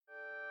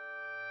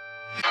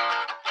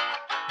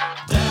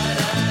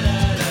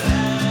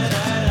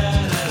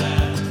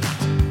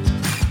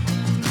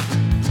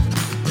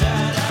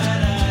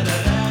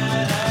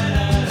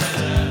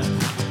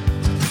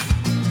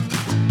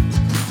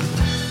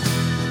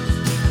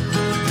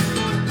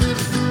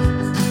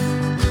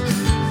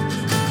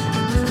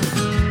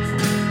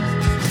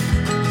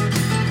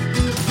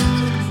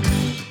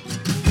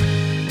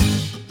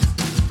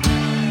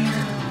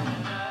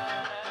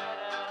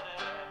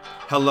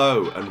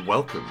Hello and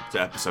welcome to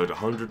episode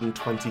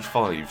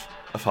 125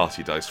 of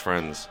Hearty Dice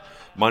Friends.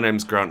 My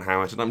name's Grant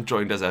Howard and I'm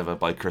joined as ever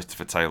by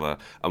Christopher Taylor,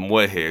 and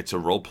we're here to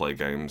roleplay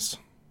games.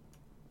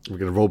 We're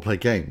going to roleplay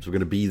games. We're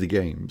going to be the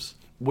games.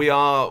 We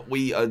are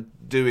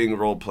doing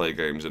roleplay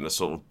games in a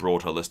sort of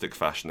broad, holistic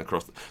fashion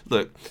across...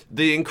 Look,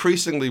 the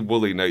increasingly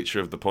woolly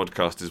nature of the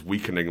podcast is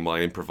weakening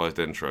my improvised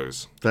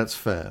intros. That's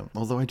fair.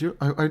 Although I do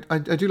like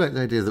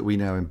the idea that we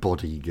now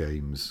embody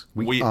games.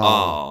 We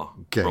are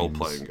games.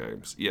 Role-playing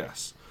games,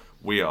 yes.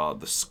 We are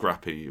the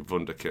scrappy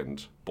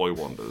Wunderkind boy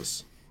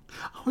wonders.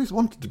 I always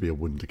wanted to be a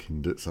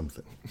Wunderkind at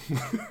something.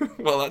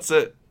 Well, that's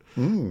it.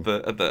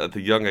 At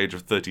the young age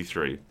of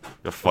 33,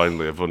 you're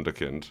finally a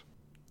Wunderkind.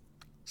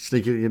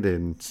 Sneaking it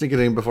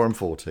in before I'm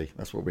 40.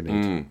 That's what we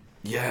need.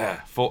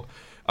 Yeah,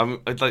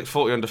 like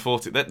 40 under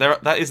 40. There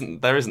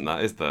isn't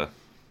that, is there?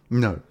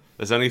 No.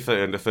 There's only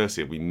 30 under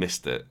 30, and we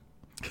missed it.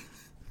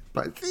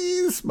 By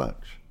this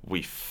much.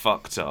 We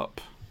fucked up.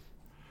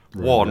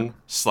 Right. 1,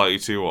 slightly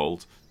too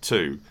old.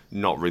 2,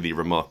 not really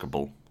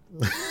remarkable.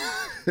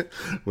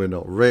 We're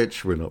not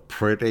rich, we're not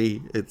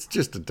pretty. It's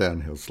just a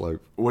downhill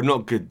slope. We're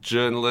not good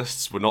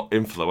journalists. We're not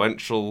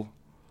influential.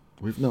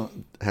 We've not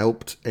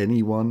helped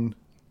anyone.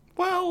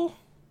 Well,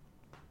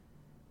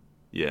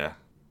 yeah.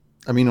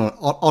 I mean,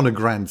 on a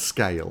grand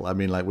scale. I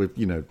mean, like, we've,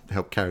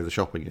 helped carry the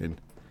shopping in.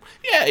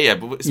 Yeah,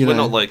 but we're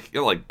not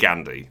like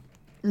Gandhi.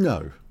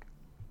 No.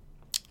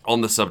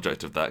 On the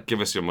subject of that, give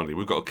us your money.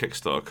 We've got a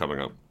Kickstarter coming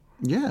up.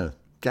 Yeah,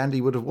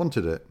 Gandhi would have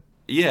wanted it.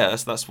 Yeah,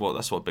 that's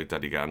what Big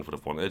Daddy Gand would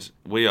have wanted.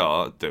 We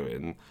are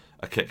doing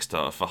a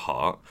Kickstarter for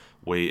Heart.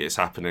 It's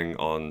happening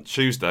on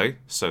Tuesday,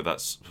 so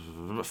that's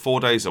 4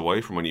 days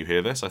away from when you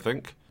hear this, I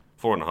think.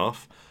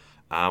 4.5.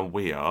 And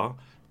we are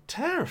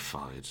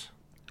terrified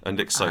and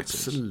excited.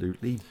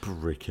 Absolutely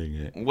bricking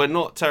it. We're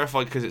not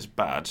terrified because it's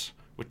bad.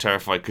 We're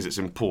terrified because it's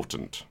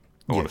important.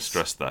 I want to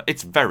stress that.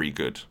 It's very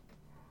good.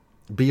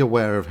 Be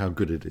aware of how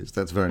good it is.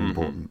 That's very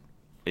important.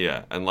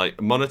 Yeah, and like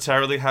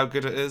monetarily how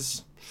good it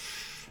is,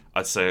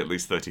 I'd say at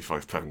least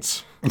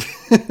 £35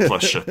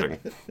 plus shipping.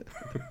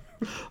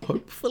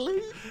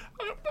 Hopefully.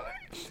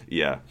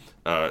 Yeah.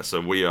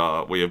 So we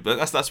are.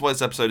 That's why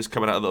this episode is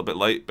coming out a little bit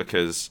late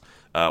because,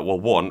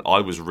 one, I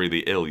was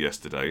really ill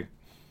yesterday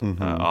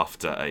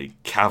after a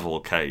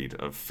cavalcade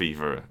of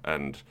fever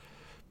and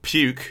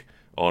puke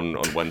on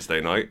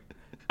Wednesday night,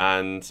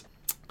 and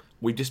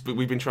we've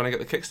been trying to get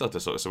the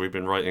Kickstarter sorted. So we've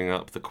been writing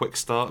up the quick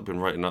start,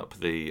 been writing up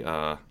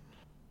the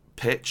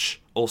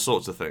pitch, all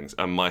sorts of things,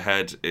 and my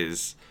head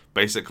is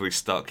basically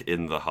stuck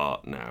in the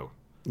heart now.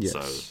 Yes.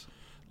 So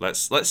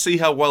let's see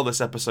how well this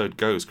episode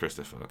goes,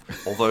 Christopher.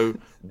 Although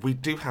we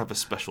do have a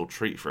special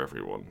treat for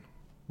everyone.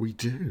 We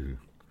do.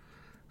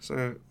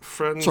 So,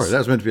 friends... Sorry, that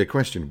was meant to be a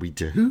question. We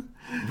do?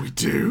 We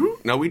do?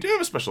 No, we do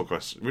have a special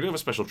question. We do have a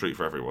special treat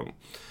for everyone.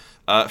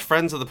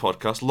 Friends of the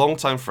podcast,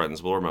 long-time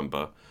friends will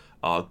remember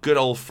our good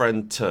old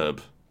friend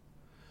Turb,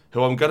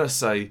 who I'm going to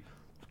say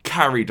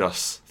carried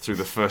us through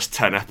the first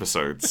 10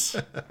 episodes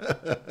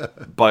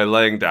by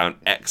laying down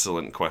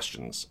excellent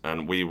questions.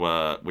 And we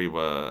were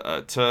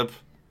Turb,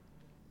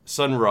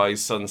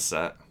 sunrise,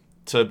 sunset.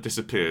 Turb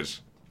disappeared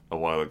a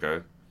while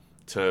ago.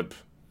 Turb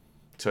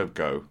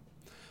go.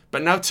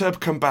 But now Turb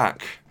come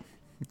back.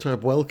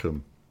 Turb,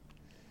 welcome.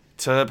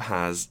 Turb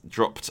has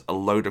dropped a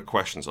load of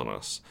questions on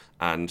us,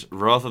 and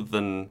rather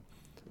than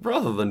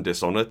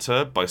dishonour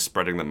Turb by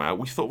spreading them out,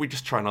 we thought we'd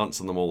just try and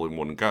answer them all in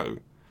one go.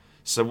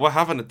 So we're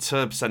having a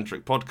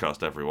Turb-centric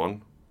podcast,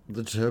 everyone.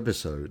 The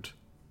Turbisode.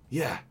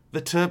 Yeah,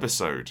 the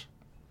Turbisode.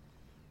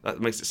 That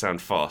makes it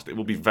sound fast. It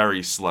will be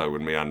very slow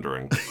and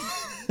meandering.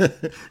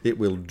 It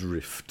will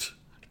drift.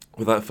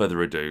 Without further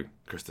ado,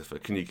 Christopher,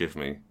 can you give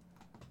me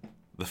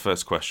the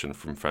first question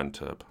from friend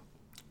Turb?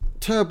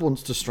 Turb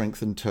wants to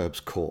strengthen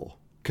Turb's core.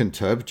 Can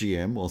Turb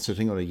GM while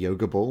sitting on a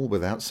yoga ball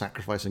without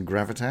sacrificing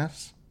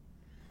gravitas?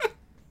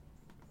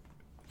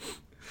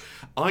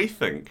 I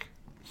think...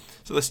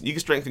 So listen, you can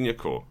strengthen your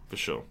core, for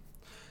sure.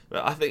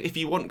 But I think if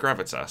you want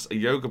gravitas, a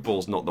yoga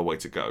ball's not the way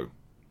to go.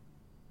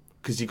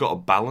 Because you've got to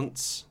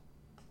balance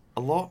a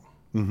lot.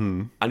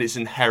 Mm-hmm. And it's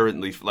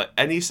inherently... Like,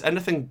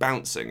 anything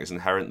bouncing is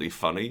inherently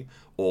funny,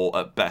 or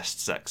at best,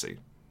 sexy.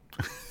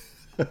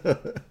 I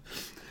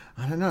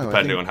don't know.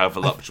 Depending on how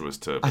voluptuous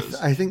Turb is.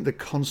 I think the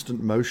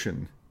constant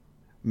motion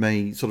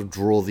may sort of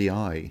draw the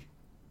eye.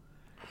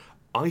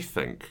 I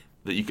think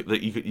that you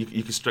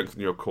could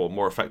strengthen your core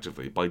more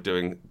effectively by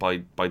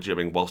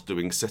gymming whilst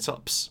doing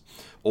sit-ups,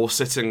 or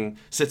sitting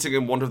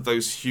in one of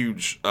those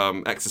huge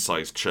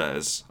exercise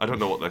chairs. I don't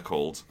know what they're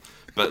called,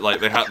 But like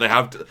they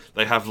have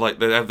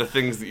the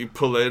things that you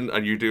pull in,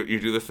 and you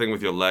do the thing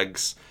with your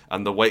legs,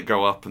 and the weight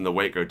go up and the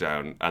weight go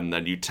down, and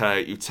then you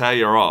tear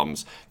your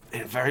arms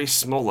in very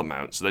small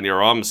amounts. Then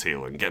your arms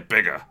heal and get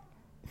bigger.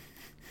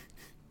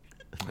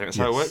 I think that's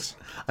how it works.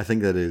 I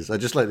think that is. I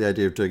just like the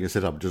idea of doing a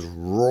sit-up, just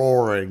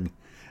roaring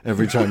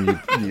every time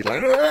you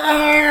like,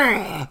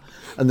 "Ah!"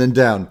 and then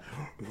down,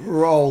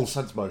 roll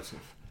sense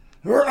motive.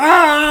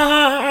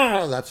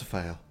 "Ah!" That's a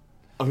fail.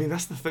 I mean,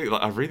 that's the thing.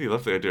 Like, I really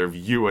love the idea of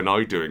you and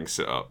I doing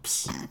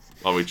sit-ups.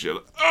 Oh, we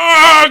just,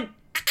 ah,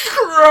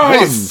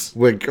 Christ!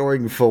 We're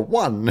going for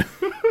one.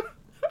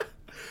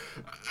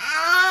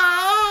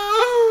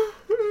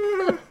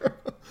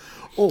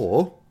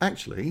 Or,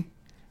 actually,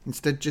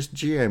 instead just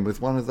GM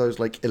with one of those,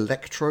 like,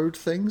 electrode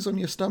things on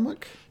your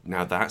stomach.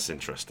 Now that's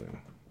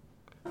interesting.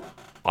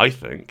 I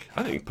think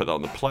you can put that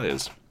on the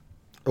players.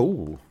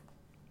 Oh.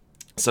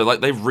 So,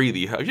 like, have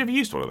you ever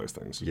used one of those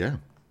things? Yeah.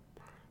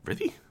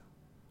 Really?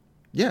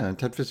 Yeah,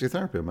 and had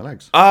physiotherapy on my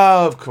legs.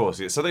 Oh, of course.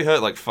 Yeah. So they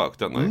hurt like fuck,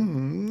 don't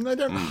they? They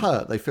don't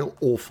hurt. They feel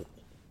awful.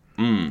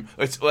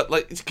 It's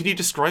like, can you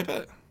describe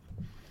it?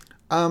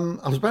 I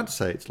was about to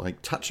say it's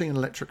like touching an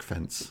electric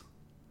fence,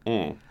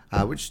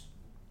 which,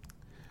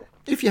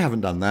 if you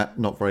haven't done that,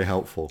 not very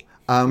helpful.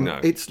 No.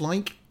 It's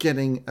like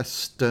getting a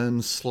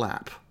stern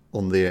slap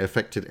on the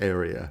affected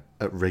area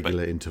at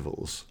regular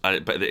intervals.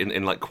 But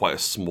in like quite a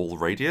small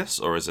radius,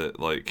 or is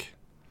it like?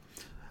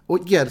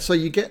 Well, yeah. So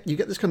you get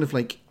this kind of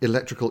like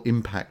electrical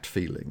impact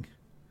feeling.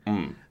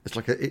 It's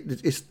like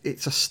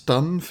it's a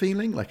stun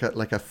feeling, like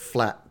a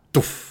flat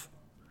doof.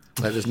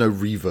 Like there's no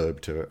reverb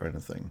to it or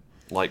anything.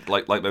 Like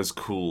those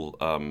cool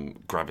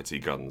gravity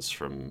guns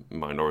from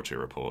Minority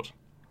Report.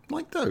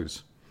 Like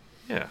those.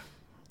 Yeah.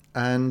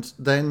 And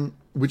then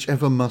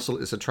whichever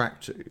muscle it's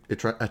attached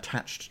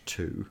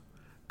to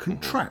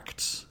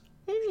contracts.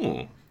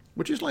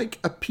 Which is like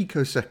a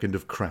picosecond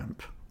of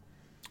cramp.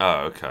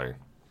 Oh, okay.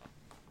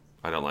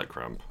 I don't like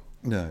cramp.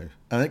 No.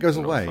 And it goes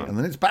away, and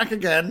then it's back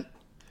again.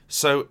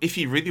 So if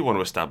you really want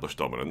to establish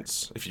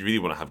dominance, if you really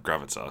want to have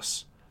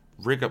gravitas,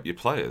 rig up your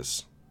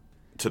players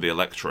to the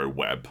electro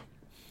web.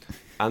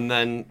 And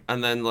then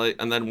when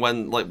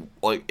it's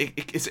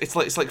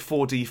like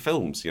 4D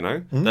films, you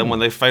know. Then when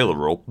they fail a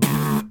roll,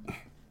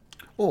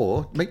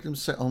 or make them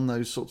sit on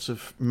those sorts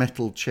of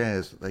metal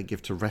chairs that they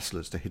give to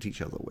wrestlers to hit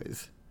each other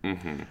with,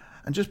 and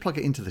just plug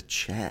it into the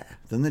chair.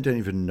 Then they don't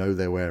even know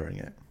they're wearing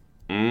it.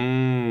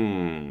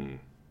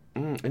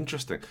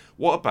 Interesting.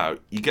 What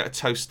about you get a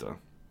toaster,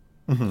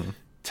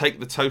 take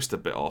the toaster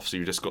bit off, so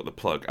you just got the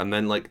plug, and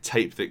then like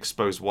tape the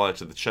exposed wire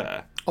to the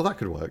chair. Oh, that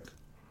could work.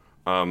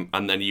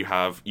 And then you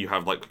have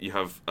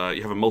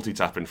a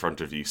multi-tap in front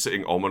of you,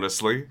 sitting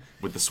ominously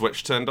with the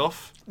switch turned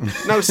off.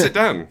 No, sit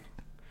down.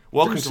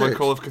 Welcome to my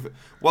Call of Cthulhu.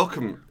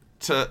 Welcome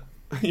to,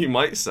 you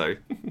might say,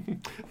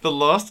 the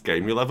last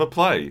game you'll ever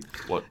play.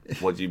 What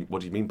do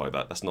you mean by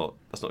that? That's not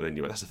an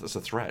innuendo. That's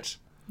a threat.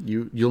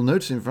 You'll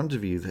notice in front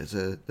of you there's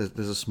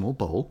a small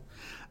bowl.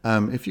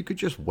 If you could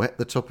just wet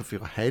the top of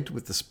your head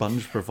with the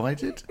sponge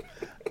provided,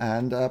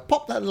 and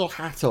pop that little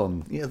hat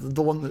on. Yeah,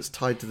 the one that's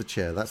tied to the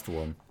chair. That's the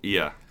one.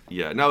 Yeah.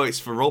 No, it's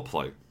for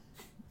roleplay.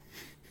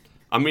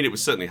 I mean, it would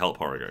certainly help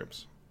horror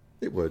games.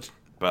 It would.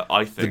 But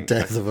I think the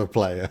death of a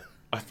player.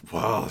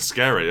 Wow,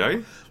 scary,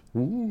 eh?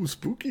 Ooh,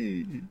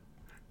 spooky.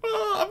 Well,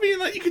 I mean,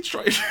 like, you could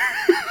try.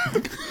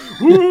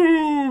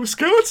 Ooh,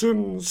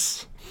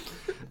 skeletons.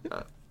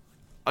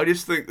 I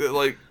just think that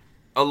like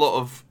a lot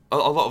of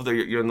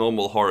your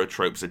normal horror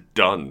tropes are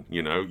done.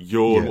 You know,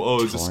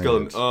 it's a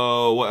skeleton.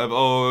 Oh, whatever.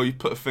 Oh, you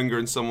put a finger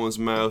in someone's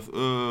mouth.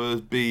 Oh,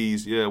 there's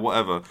bees. Yeah,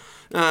 whatever.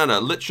 No,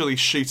 literally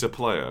shoot a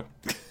player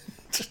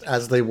just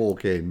as they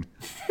walk in.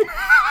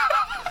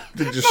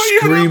 They just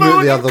scream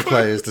at the other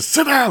players to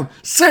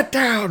sit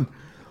down.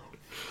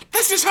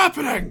 This is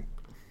happening.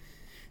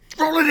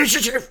 Roll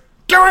initiative.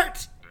 Do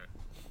it.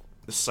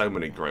 There's so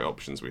many great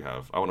options we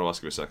have. I want to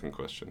ask you a second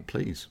question.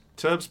 Please.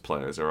 Turb's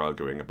players are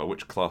arguing about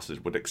which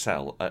classes would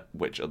excel at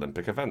which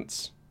Olympic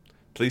events.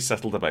 Please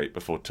settle debate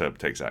before Turb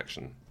takes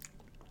action.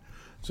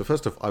 So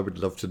first off, I would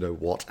love to know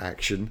what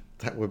action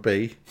that would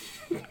be.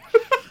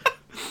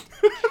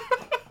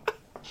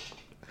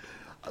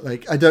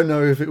 Like, I don't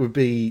know if it would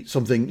be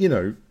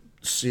something,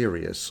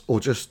 serious, or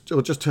just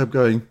Turb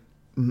going,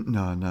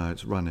 no,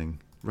 it's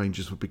running.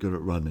 Rangers would be good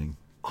at running.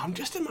 I'm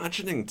just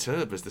imagining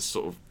Turb as this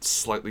sort of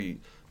slightly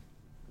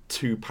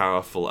too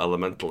powerful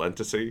elemental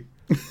entity.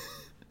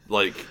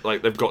 like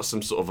they've got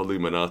some sort of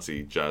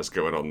Illuminati jazz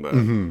going on there,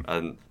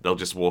 and they'll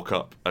just walk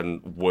up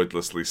and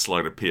wordlessly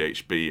slide a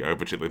PHB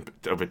over to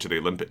the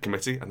Olympic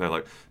Committee, and they're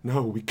like,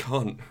 "No, we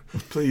can't,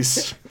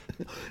 please."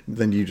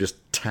 Then you just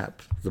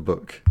tap the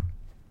book.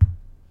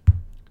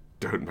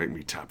 Don't make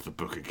me tap the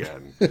book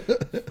again.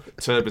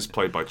 Turb is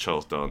played by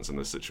Charles Dance in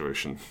this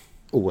situation.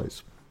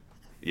 Always.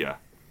 Yeah.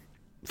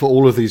 For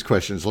all of these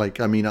questions, I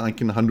can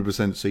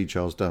 100% see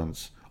Charles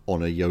Dance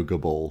on a yoga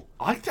ball.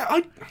 I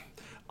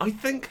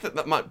think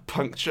that might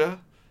puncture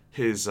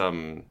his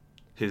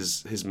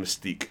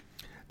mystique.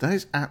 That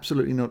is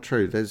absolutely not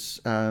true.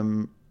 There's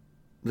one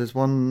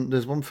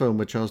film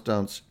where Charles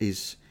Dance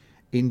is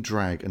in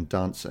drag and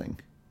dancing,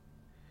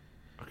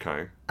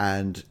 Okay.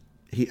 and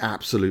he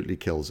absolutely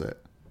kills it.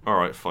 All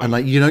right, fine. And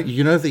like you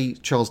know the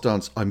Charles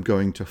Dance "I'm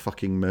going to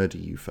fucking murder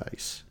you"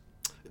 face.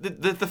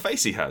 The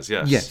face he has,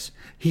 yes. Yes,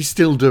 he's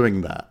still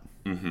doing that,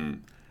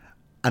 and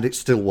it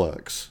still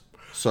works.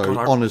 So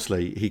God,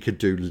 honestly, he could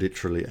do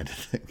literally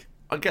anything.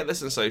 I get the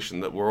sensation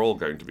that we're all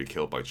going to be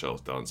killed by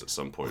Charles Dance at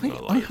some point in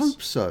our lives. I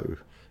hope so.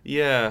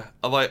 Yeah,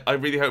 I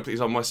really hope that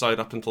he's on my side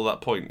up until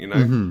that point, you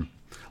know?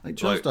 Like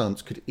Charles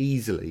Dance could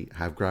easily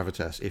have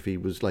gravitas if he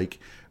was like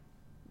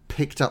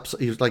picked up.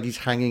 He was like he's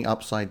hanging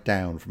upside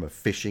down from a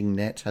fishing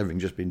net, having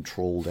just been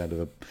trawled out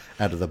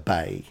of the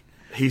bay.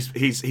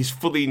 He's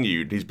fully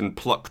nude. He's been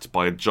plucked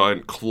by a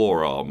giant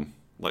claw arm,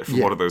 like from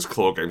one of those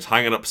claw games,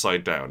 hanging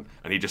upside down,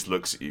 and he just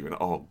looks at you and,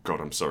 oh God,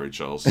 I'm sorry,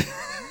 Charles.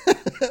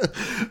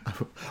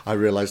 I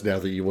realise now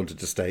that you wanted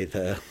to stay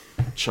there.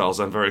 Charles,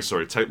 I'm very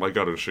sorry. Take my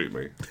gun and shoot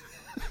me.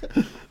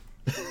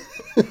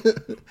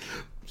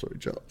 Sorry,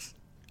 Charles.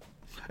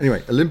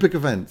 Anyway, Olympic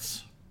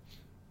events.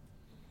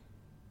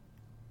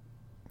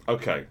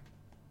 Okay.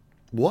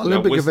 What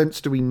Olympic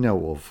events do we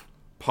know of?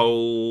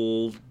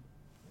 Pole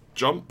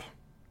jump?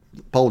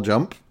 Pole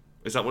jump.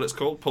 Is that what it's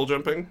called? Pole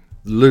jumping?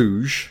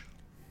 Luge.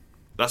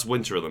 That's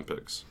Winter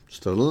Olympics.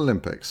 Still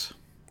Olympics.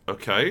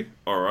 Okay,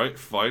 alright,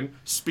 fine.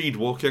 Speed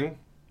walking.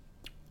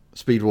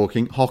 Speed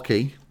walking.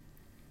 Hockey.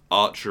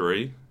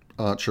 Archery.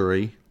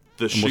 Archery.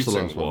 The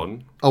shooting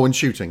one. Oh, and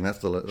shooting. That's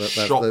those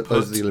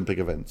are the Olympic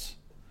events.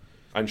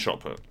 And shot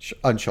put.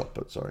 And shot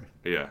put, sorry.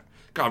 Yeah.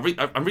 God,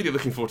 I'm really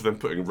looking forward to them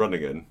putting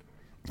running in.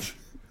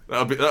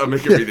 That'll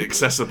make it really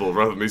accessible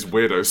rather than these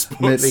weirdo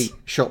sports. Admittedly,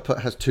 shot put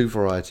has two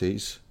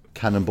varieties: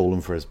 cannonball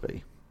and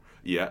frisbee.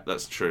 Yeah,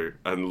 that's true.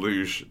 And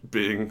luge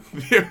being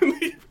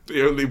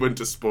the only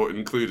winter sport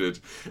included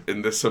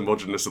in this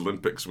homogenous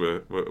Olympics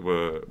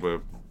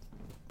we're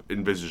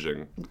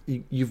envisaging.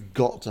 You've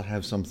got to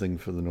have something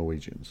for the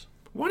Norwegians.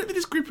 Why don't they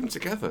just group them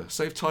together?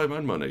 Save time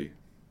and money.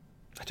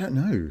 I don't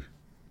know.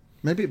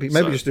 Maybe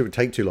just it would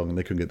take too long and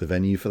they couldn't get the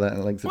venue for that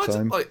length of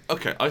time.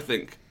 Okay, I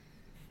think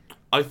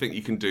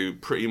you can do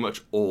pretty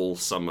much all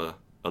summer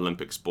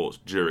Olympic sports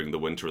during the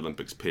Winter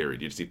Olympics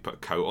period. You just need to put a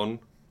coat on.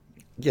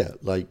 Yeah,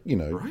 like,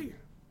 right.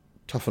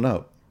 Toughen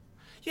up.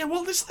 Yeah,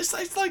 well, it's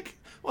like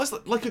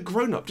a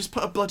grown-up. Just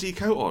put a bloody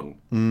coat on.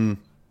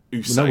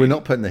 No, we're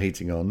not putting the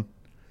heating on.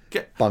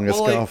 Bung a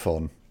scarf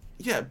on.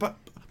 Yeah, but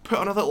put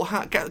on a little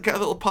hat, get a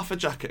little puffer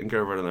jacket and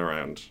go running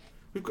around.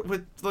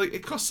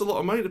 It costs a lot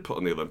of money to put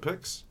on the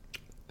Olympics.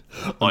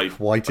 I'm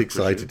quite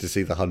excited to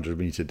see the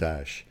 100-meter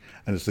dash.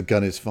 And as the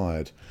gun is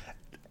fired,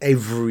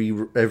 every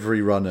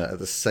runner at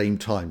the same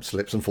time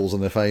slips and falls on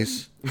their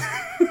face.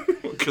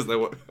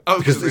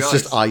 Because it's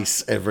just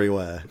ice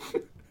everywhere.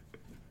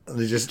 And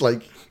they're just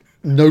like,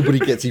 nobody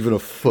gets even a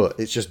foot.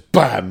 It's just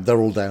bam, they're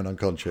all down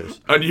unconscious.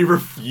 And you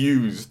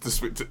refuse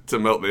to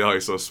melt the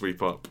ice or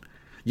sweep up.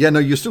 Yeah, no,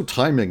 you're still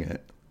timing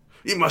it.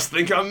 You must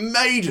think I'm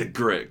made of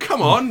grit.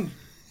 Come on.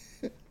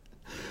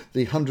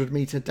 The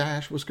 100-meter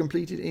dash was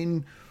completed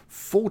in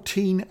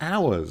 14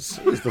 hours.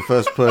 As the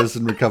first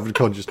person recovered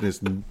consciousness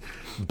and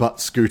butt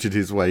scooted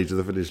his way to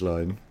the finish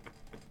line.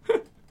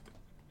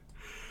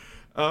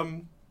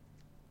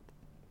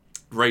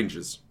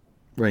 Rangers.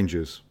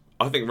 Rangers.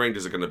 I think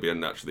Rangers are going to be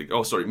unnaturally...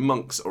 Oh, sorry,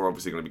 monks are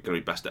obviously going to be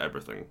best at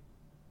everything.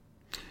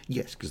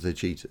 Yes, because they're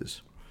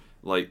cheaters.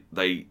 Like,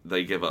 they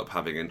give up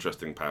having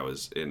interesting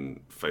powers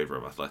in favour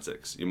of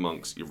athletics. Your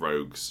monks, your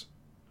rogues.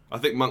 I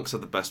think monks have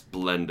the best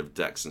blend of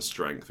dex and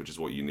strength, which is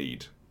what you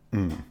need.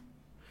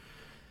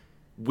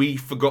 We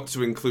forgot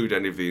to include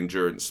any of the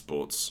endurance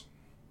sports.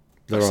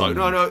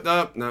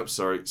 No,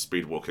 sorry,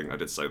 speed walking, I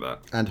did say that.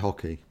 And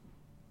hockey.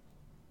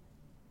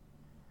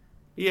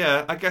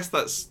 Yeah, I guess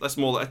that's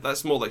more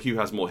like who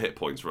has more hit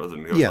points rather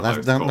than who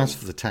has the that's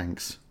for the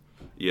tanks.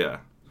 Yeah.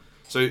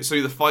 So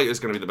the fighter's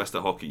going to be the best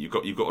at hockey. You've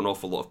got an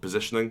awful lot of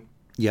positioning.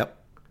 Yep.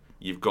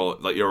 You've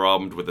got you're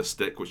armed with a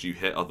stick which you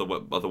hit other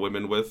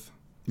women with.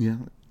 Yeah,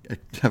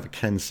 have a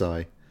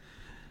kensai.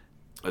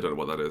 I don't know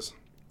what that is.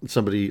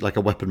 Somebody like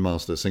a weapon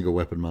master, single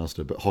weapon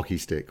master, but hockey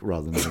stick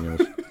rather than anything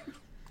else.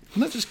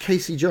 Isn't that just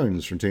Casey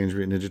Jones from Teenage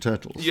Mutant Ninja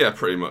Turtles? Yeah,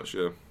 pretty much.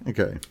 Yeah.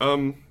 Okay.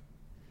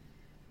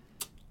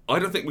 I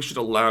don't think we should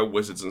allow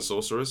wizards and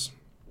sorcerers.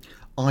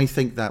 I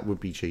think that would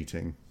be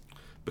cheating.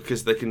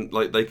 Because they can.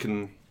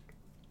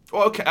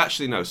 Oh, okay,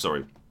 actually, no,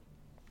 sorry.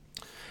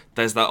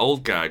 There's that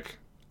old gag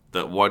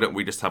that why don't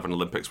we just have an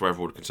Olympics where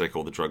everyone can take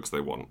all the drugs they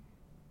want?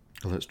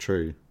 Oh, that's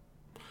true.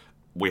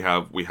 We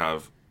have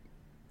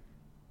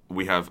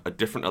a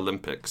different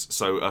Olympics.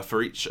 So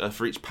for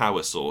each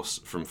power source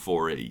from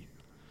 4E.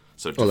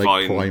 So divine,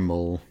 like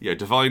primal. Yeah,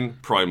 divine,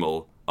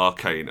 primal,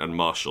 arcane, and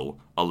martial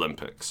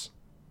Olympics.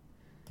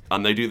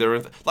 And they do their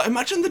own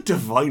imagine the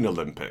divine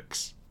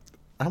Olympics.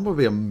 That would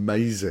be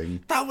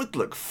amazing. That would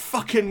look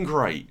fucking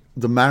great.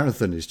 The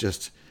marathon is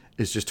just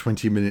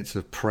 20 minutes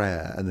of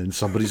prayer and then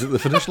somebody's at the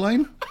finish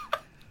line.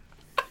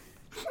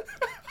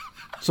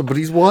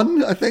 Somebody's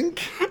won, I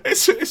think.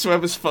 It's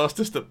whoever's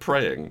fastest at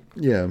praying.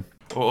 Yeah.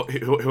 Or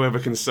whoever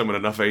can summon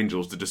enough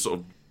angels to just sort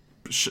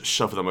of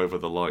shove them over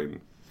the line.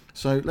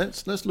 So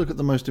let's look at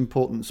the most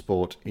important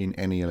sport in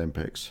any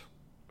Olympics.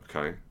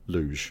 Okay.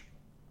 Luge.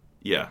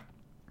 Yeah.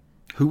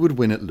 Who would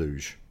win at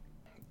luge?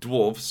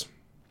 Dwarves.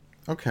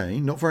 Okay,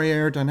 not very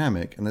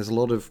aerodynamic, and there's a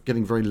lot of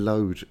getting very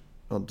low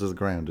onto the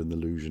ground in the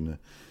luge and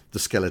the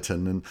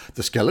skeleton. And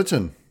the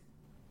skeleton,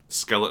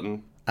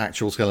 Skeleton.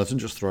 actual skeleton,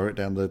 just throw it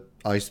down the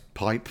ice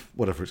pipe,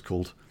 whatever it's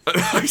called.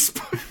 Ice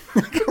pipe.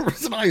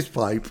 It's an ice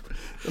pipe.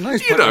 An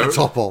ice You pipe with know. the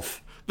top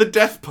off. The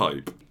death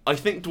pipe. I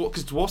think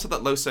because dwarves have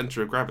that low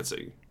center of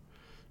gravity,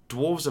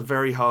 dwarves are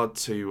very hard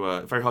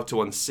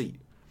to unseat.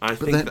 And I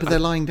think But they're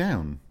lying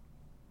down.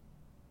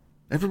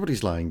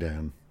 Everybody's lying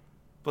down.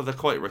 but they're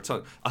quite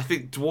rotund. I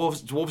think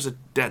dwarves are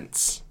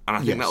dense, and I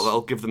think Yes.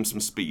 that'll give them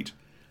some speed.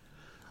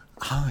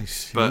 I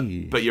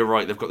see. But you're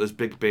right. They've got those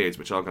big beards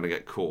which aren't going to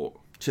get caught.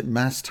 Is it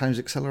mass times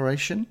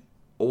acceleration?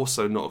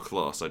 Also, not a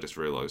class. I just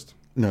realised.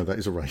 No, that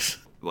is a race.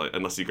 Like,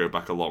 unless you go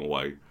back a long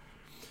way.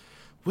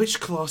 Which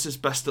class is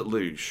best at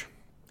luge?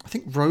 I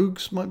think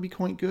rogues might be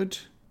quite good.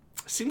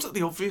 Seems like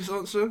the obvious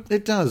answer.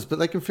 It does, but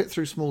they can fit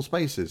through small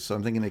spaces, so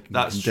I'm thinking they can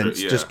That's true,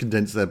 yeah. just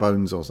condense their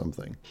bones or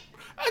something.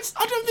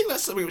 I don't think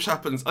that's something which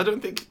happens. I don't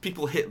think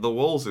people hit the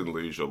walls in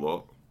luge a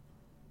lot.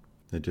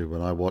 They do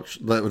when I watch.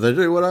 They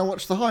do when I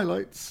watch the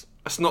highlights.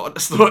 It's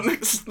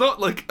not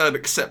like an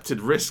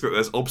accepted risk that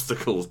there's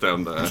obstacles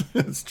down there.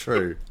 That's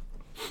true.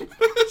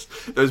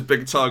 Those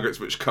big targets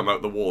which come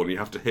out the wall and you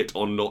have to hit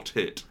or not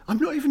hit. I'm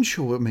not even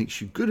sure what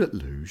makes you good at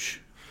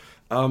luge.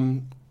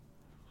 Um,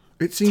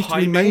 It seems to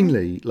be timing?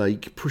 mainly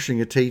like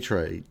pushing a tea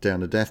tray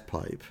down a death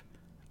pipe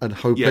and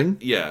hoping.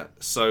 Yeah.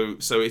 So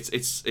it's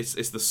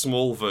the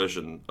small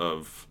version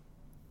of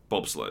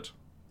bobsled,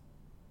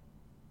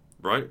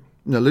 right?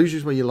 No, luge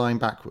is where you're lying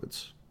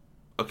backwards.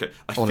 Okay,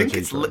 I On a think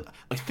T-shirt.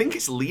 I think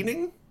it's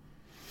leaning.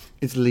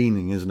 It's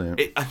leaning, isn't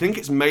it? I think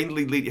it's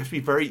mainly leaning. You have to be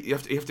very. You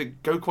have to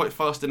go quite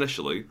fast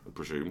initially. I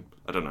presume.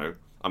 I don't know.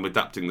 I'm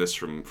adapting this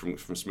from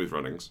smooth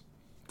runnings,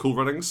 cool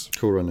runnings.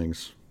 Cool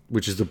runnings,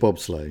 which is the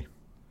bobsleigh.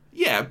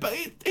 Yeah, but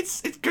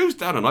it goes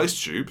down an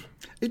ice tube.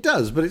 It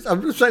does, but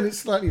I'm just saying it's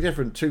slightly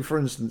different to, for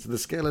instance, the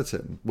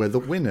skeleton, where the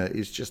winner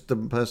is just the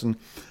person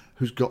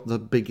who's got the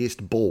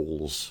biggest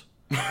balls.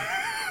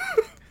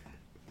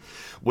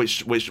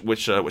 Which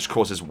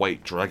causes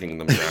weight dragging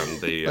them down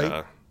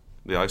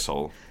the ice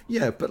hole.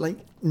 Yeah, but like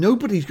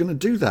nobody's going to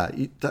do that.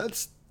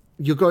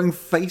 You're going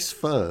face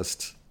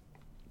first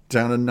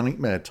down a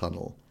nightmare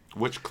tunnel.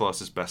 Which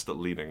class is best at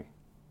leaning?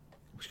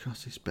 Which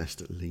class is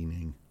best at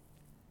leaning?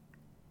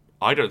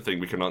 I don't think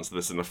we can answer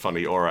this in a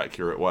funny or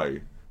accurate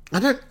way. I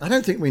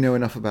don't think we know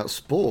enough about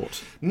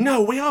sport.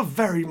 No, we are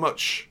very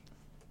much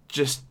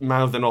just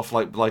mouthing off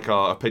like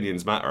our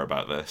opinions matter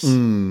about this.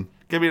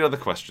 Give me another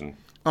question.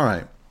 All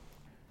right.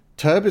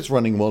 Turb is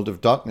running World of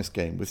Darkness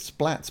game with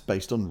splats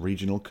based on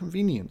regional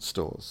convenience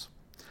stores.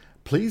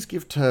 Please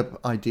give Turb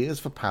ideas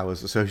for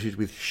powers associated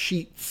with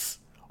Sheets,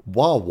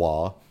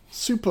 Wawa,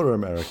 Super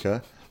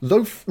America,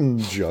 Loaf and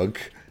Jug,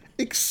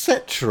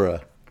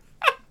 etc.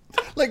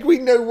 Like we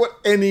know what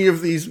any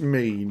of these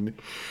mean.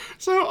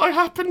 So I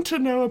happen to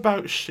know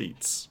about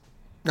Sheets.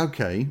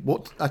 Okay,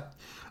 what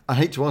I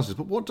hate to ask this,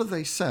 but what do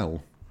they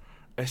sell?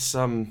 It's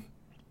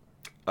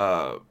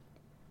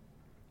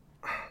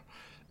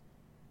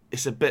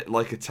it's a bit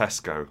like a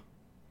Tesco.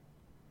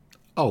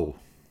 Oh,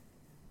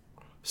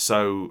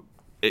 So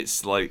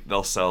it's like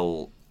they'll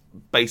sell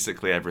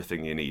basically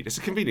everything you need. It's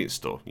a convenience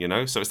store, you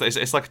know. So it's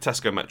like a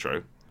Tesco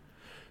Metro,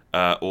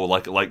 or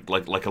like a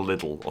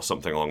Lidl or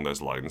something along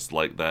those lines.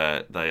 Like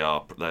they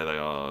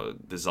are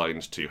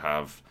designed to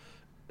have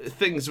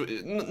things,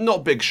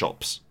 not big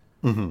shops.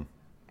 Mm-hmm.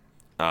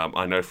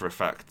 I know for a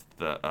fact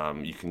that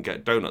you can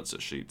get donuts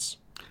at Sheets.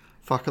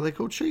 fuck are they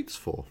called Sheets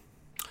for?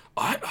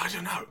 I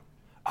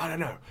don't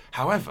know.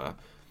 However,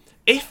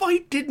 if I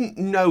didn't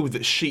know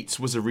that Sheets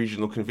was a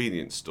regional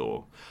convenience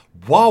store,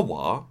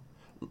 Wawa,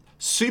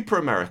 Super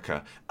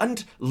America,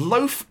 and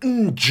Loaf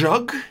and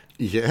Jug.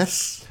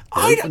 Yes,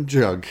 I Loaf don't- and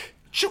Jug.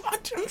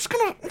 I'm just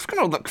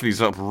gonna look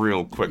these up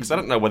real quick because I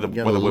don't know whether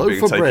Yeah, we're a being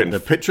loaf of bread taken and a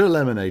pitcher of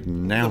lemonade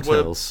and now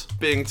we're tells.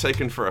 being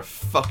taken for a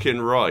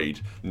fucking ride.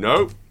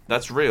 No,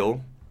 that's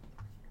real.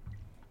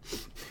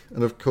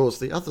 And of course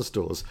the other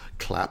stores,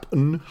 Clap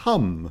and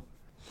Hum.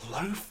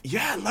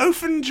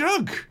 Loaf and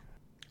Jug.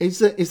 Is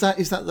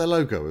that their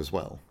logo as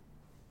well?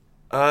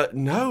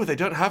 No, they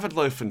don't have a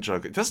Loaf and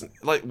Jug. It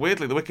doesn't, like,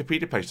 weirdly, the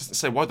Wikipedia page doesn't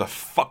say why the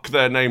fuck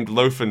they're named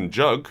Loaf and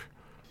Jug.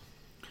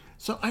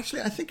 So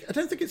actually, I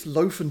don't think it's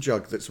Loaf and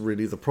Jug that's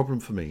really the problem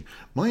for me.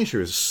 My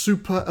issue is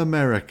Super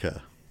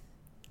America.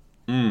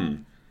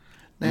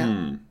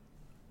 Now,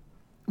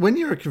 when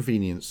you're a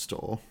convenience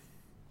store,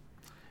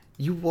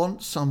 you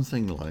want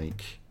something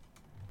like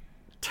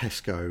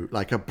Tesco,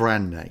 like a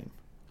brand name.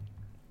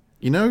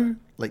 You know,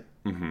 like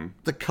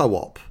the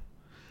Co-op.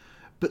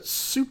 But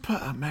Super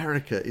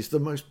America is the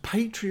most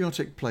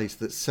patriotic place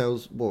that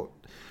sells what?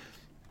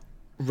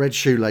 Red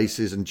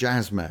shoelaces and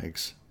jazz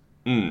mags.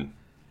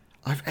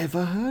 I've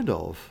ever heard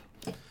of.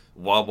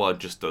 Wawa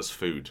just does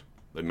food.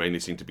 They mainly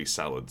seem to be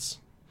salads.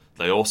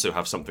 They also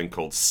have something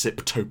called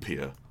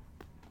Siptopia.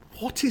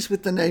 What is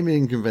with the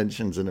naming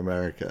conventions in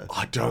America?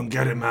 I don't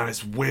get it, man.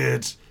 It's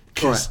weird.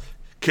 Right.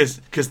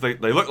 Because they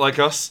look like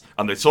us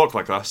and they talk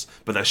like us,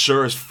 but they're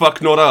sure as fuck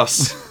not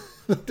us.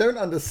 I don't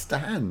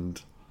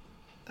understand.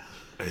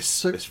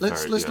 So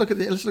let's look at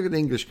the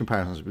English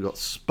comparisons. We've got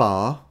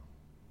Spar,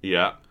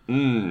 Yeah.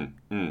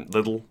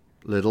 Lidl.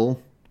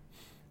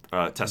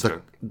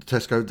 Tesco.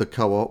 Tesco, the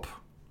Co-op.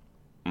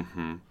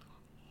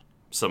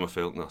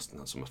 Summerfield. No, it's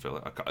not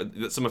Summerfield.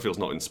 Summerfield's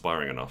not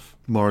inspiring enough.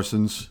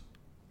 Morrison's.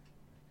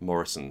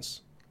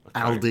 Okay.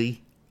 Aldi.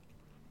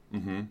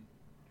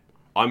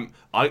 I'm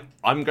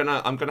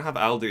gonna have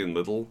Aldi and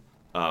Lidl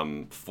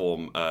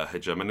form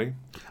hegemony.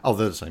 Oh,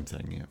 they're the same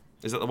thing, yeah.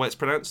 Is that the way it's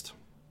pronounced?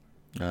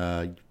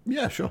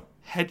 Yeah, sure.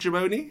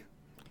 Hegemony?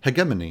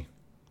 Hegemony.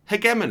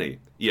 Hegemony.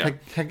 Yeah.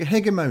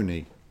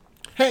 Hegemony.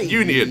 Hey,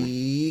 Union.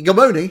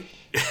 Hegemony.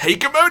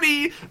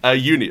 Hegemony.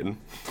 Union.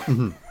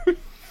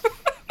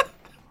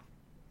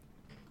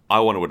 I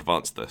want to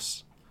advance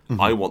this.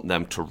 I want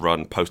them to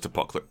run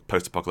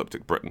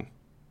post-apocalyptic Britain.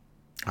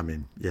 I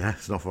mean, yeah,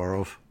 it's not far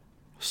off.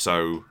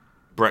 So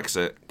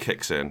Brexit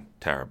kicks in,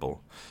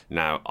 terrible.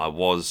 Now,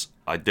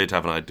 I did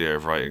have an idea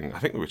of writing, I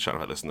think we were chatting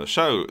about this in the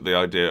show, the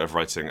idea of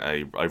writing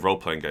a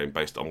role-playing game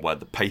based on where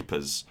the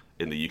papers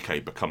in the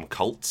UK become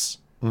cults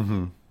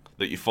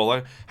that you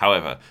follow.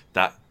 However,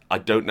 that I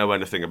don't know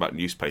anything about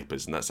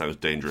newspapers, and that sounds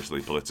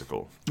dangerously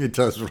political. It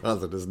does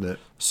rather, doesn't it?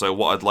 So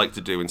what I'd like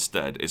to do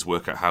instead is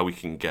work out how we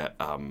can get,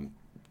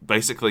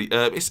 basically,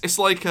 it's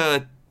like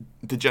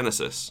the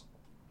Genesis,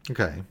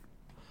 Okay.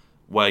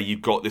 where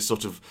you've got this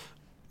sort of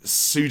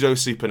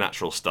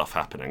pseudo-supernatural stuff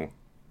happening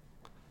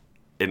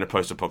in a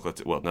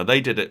post-apocalyptic world. Now,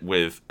 they did it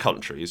with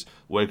countries.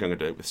 We're going to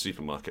do it with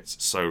supermarkets.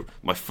 So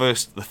the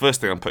first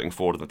thing I'm putting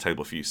forward on the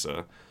table for you,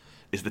 sir,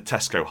 is the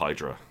Tesco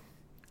Hydra.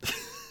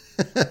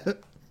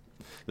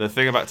 The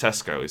thing about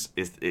Tesco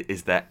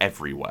is they're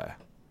everywhere.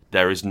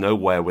 There is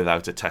nowhere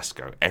without a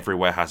Tesco.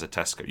 Everywhere has a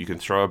Tesco. You can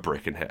throw a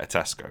brick and hit a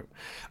Tesco.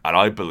 And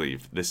I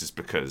believe this is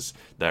because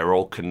they're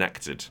all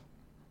connected.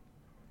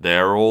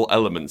 They're all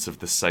elements of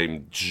the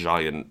same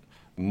giant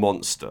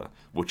monster,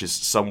 which is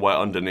somewhere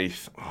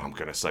underneath, I'm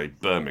going to say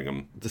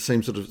Birmingham. The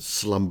same sort of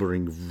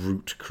slumbering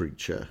root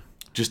creature.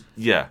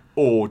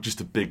 Or just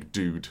a big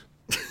dude.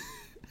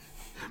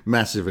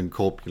 Massive and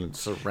corpulent,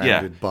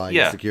 surrounded by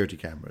security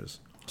cameras.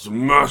 It's a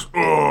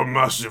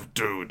massive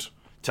dude.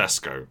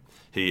 Tesco.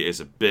 He is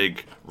a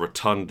big,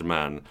 rotund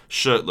man,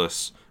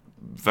 shirtless,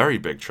 very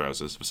big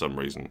trousers for some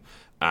reason,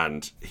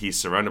 and he's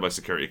surrounded by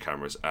security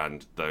cameras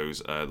and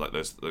those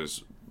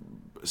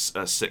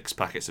 6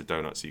 packets of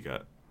donuts you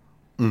get.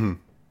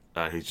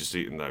 He's just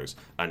eating those,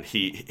 and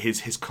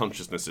his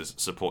consciousnesses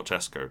support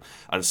Tesco,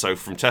 and so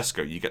from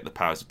Tesco you get the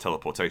powers of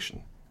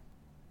teleportation.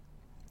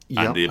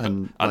 Yeah,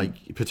 and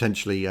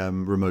potentially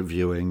remote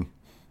viewing.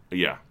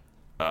 Yeah.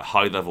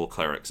 High-level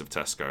clerics of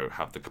Tesco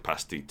have the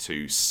capacity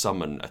to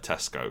summon a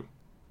Tesco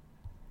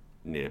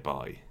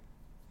nearby.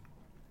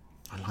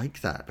 I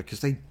like that,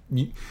 because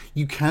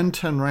you can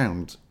turn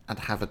around and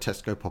have a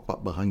Tesco pop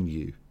up behind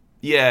you.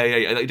 Yeah.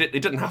 It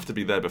didn't have to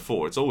be there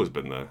before. It's always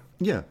been there.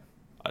 Yeah.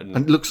 And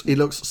it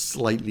looks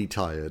slightly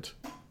tired.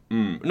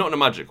 Not in a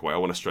magic way, I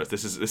want to stress.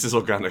 This is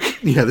organic.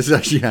 Yeah, this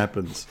actually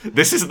happens.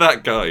 This is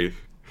that guy.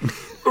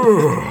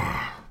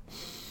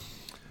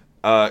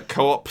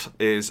 Co-op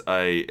is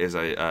a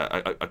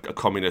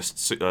communist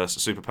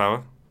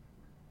superpower.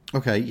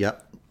 Okay, yeah.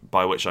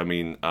 By which I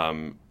mean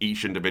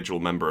each individual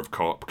member of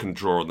Co-op can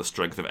draw on the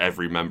strength of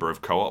every member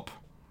of Co-op.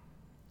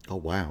 Oh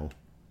wow!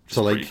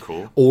 So like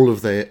cool. all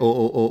of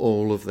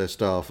their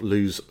staff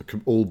lose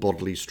all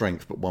bodily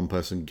strength, but one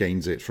person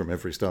gains it from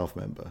every staff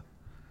member.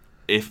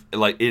 If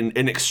like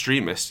in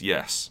extremis,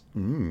 yes.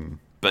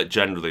 But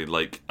generally,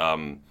 like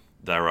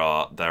there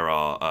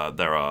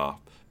are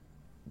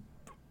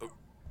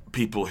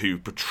people who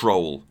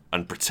patrol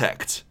and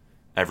protect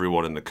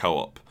everyone in the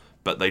Co-op,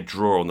 but they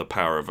draw on the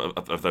power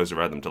of those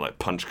around them to like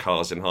punch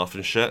cars in half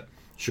and shit.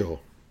 Sure.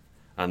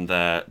 And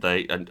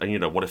and you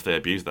know, what if they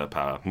abuse their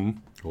power?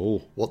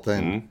 Oh, what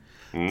then?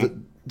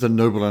 The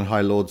noble and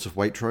high lords of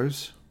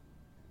Waitrose?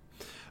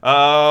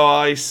 Oh,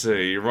 I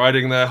see.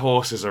 Riding their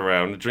horses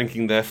around,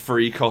 drinking their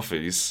free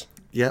coffees.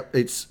 Yep,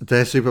 it's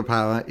their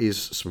superpower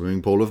is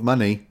swimming pool of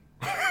money.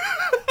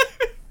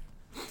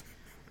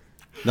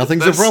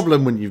 Nothing's a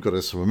problem when you've got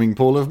a swimming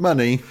pool of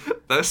money.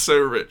 They're so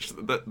rich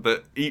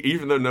that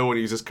even though no one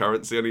uses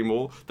currency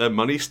anymore, their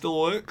money still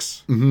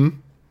works.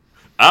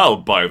 I'll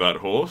buy that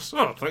horse.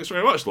 Oh, thanks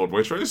very much, Lord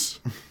Waitrose.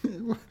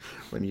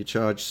 When you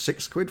charge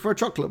 £6 for a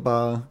chocolate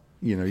bar,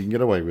 you know, you can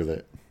get away with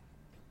it.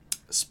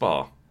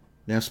 Spa.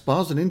 Now,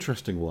 Spa's an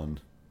interesting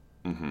one.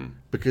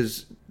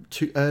 Because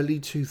early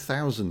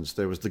 2000s,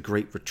 there was the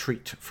Great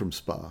Retreat from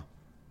Spa.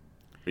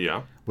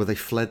 Yeah. Where they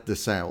fled the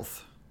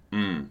south.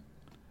 And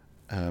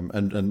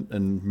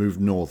moved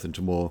north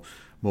into more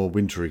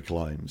wintry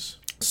climes.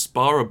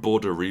 Spa are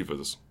border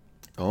reavers.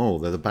 Oh,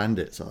 they're the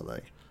bandits, are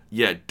they?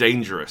 Yeah,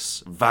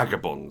 dangerous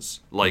vagabonds.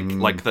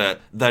 Like they're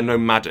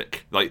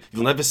nomadic. Like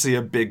you'll never see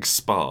a big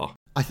Spa.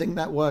 I think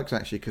that works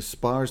actually because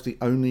Spar is the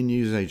only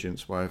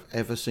newsagents where I've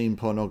ever seen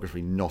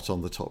pornography not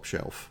on the top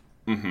shelf.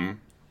 Mm-hmm.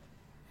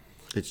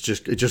 It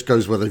just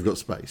goes where they've got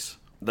space.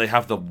 They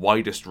have the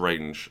widest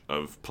range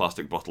of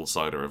plastic bottled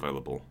cider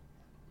available.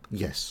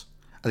 Yes.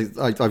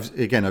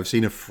 I've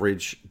seen a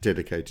fridge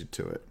dedicated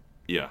to it.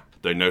 Yeah,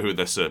 they know who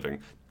they're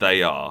serving.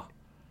 They are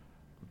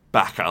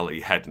back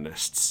alley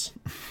hedonists.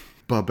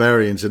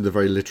 Barbarians in the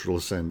very literal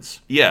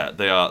sense. Yeah,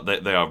 they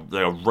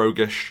are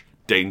roguish,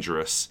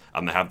 dangerous,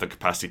 and they have the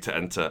capacity to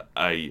enter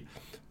a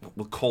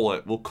we'll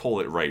call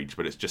it rage,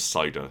 but it's just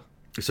cider.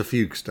 It's a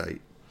fugue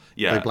state.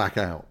 Yeah, they black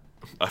out.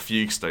 A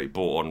fugue state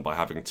brought on by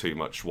having too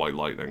much white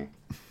lightning.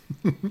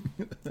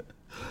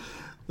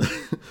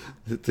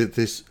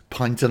 This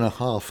pint and a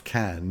half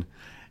can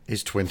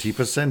is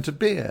 20%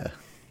 beer.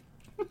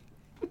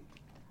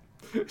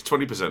 It's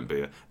 20%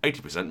 beer,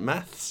 80%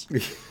 meths.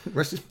 The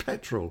rest is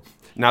petrol.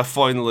 Now,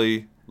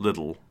 finally,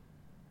 Lidl.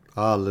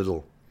 Ah,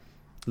 Lidl.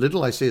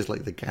 Lidl, I see, is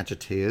like the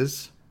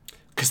Gadgeteers.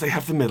 Because they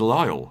have the middle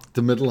aisle.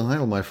 The middle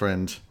aisle, my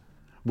friend.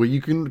 Where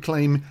you can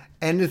claim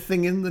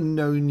anything in the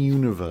known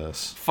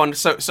universe. Fun.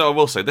 So I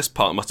will say, this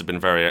part must have been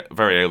very,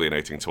 very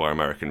alienating to our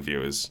American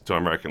viewers, to our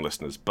American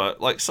listeners.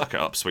 But, like, suck it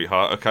up,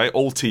 sweetheart, okay?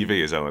 All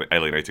TV is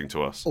alienating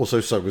to us.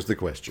 Also, so was the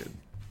question.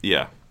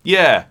 Yeah,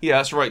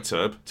 that's right,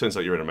 Turb. Turns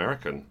out you're an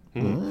American.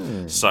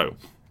 So,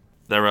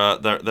 there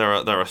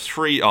are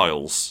 3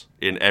 aisles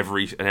in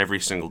every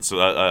single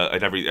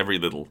in every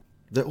Lidl.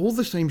 They're all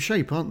the same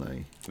shape, aren't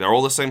they? They're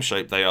all the same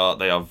shape. They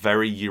are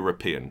very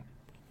European,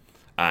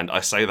 and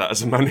I say that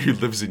as a man who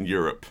lives in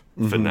Europe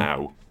for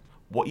now.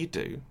 What you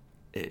do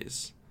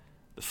is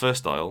the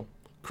first aisle,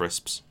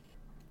 crisps,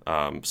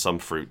 some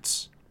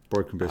fruits,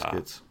 broken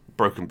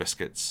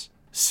biscuits,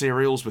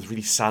 cereals with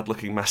really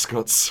sad-looking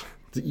mascots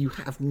that you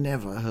have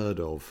never heard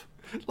of.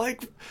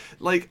 Like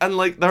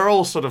they're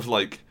all sort of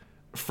like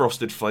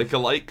Frosted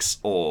Flake-alikes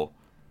or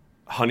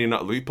Honey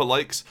Nut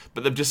Loop-alikes,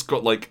 but they've just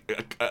got like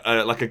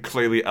a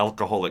clearly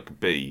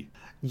alcoholic B.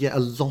 Yeah, a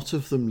lot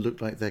of them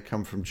look like they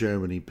come from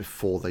Germany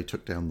before they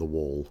took down the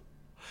wall.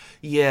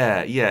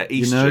 Yeah,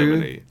 East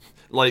Germany.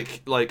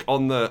 Like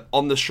on the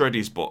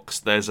Shreddies box,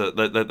 there's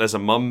a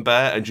mum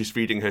bear and she's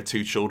feeding her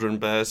 2 children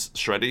bears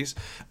Shreddies,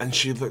 and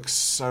she looks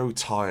so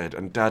tired,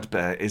 and Dad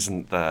Bear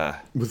isn't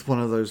there with one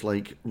of those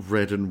like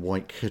red and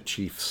white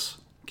kerchiefs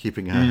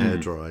keeping her hair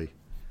dry.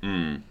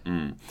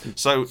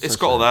 So it's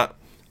got all that.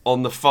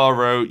 On the far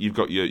row, you've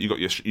got your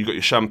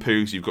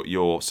shampoos, you've got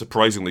your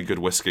surprisingly good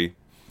whiskey.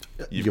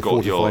 You've your got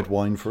fortified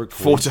wine for a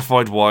quid.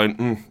 Fortified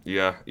wine.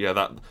 Yeah,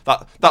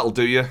 that'll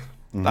do you.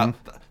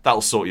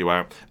 That'll sort you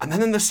out. And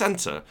then in the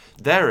centre,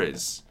 there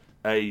is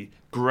a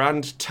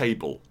grand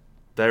table.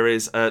 There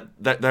is a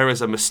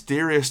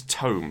mysterious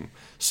tome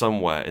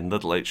somewhere in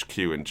Lidl HQ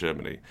in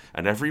Germany,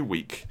 and every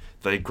week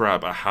they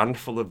grab a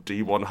handful of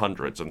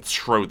D100s and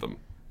throw them,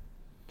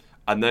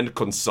 and then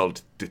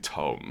consult the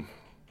tome.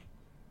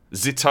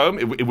 The tome?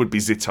 It would be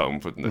the tome,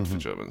 wouldn't it, for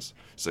Germans?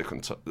 They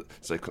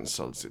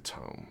consult the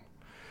tome.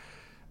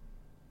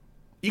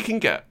 You can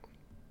get...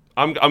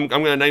 I'm going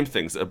to name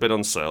things that have been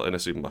on sale in a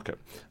supermarket.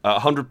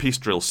 100-piece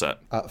drill set.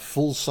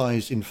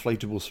 Full-size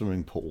inflatable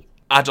swimming pool.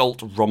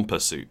 Adult romper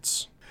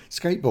suits.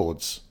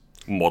 Skateboards.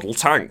 Model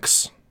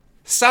tanks.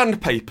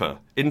 Sandpaper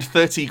in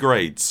 30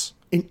 grades.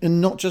 And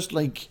not just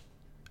like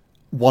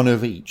one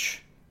of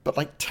each, but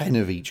like 10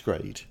 of each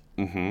grade.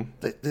 Mm-hmm.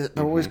 There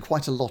are always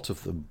quite a lot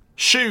of them.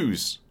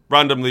 Shoes.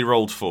 Randomly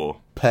rolled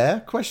for. Pair?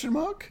 Question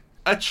mark?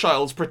 A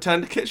child's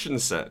pretend kitchen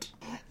set.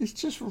 It's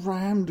just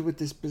rammed with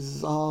this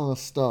bizarre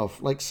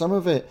stuff. Like, some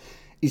of it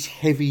is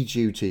heavy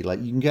duty.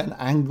 Like, you can get an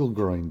angle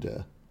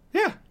grinder.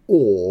 Yeah.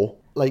 Or,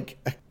 like,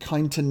 a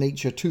kind to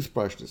nature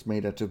toothbrush that's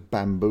made out of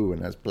bamboo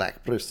and has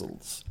black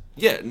bristles.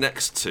 Yeah,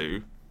 next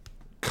to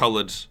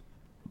coloured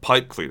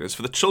pipe cleaners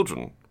for the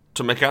children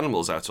to make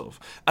animals out of.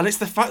 And it's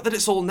the fact that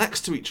it's all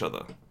next to each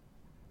other.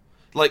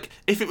 Like,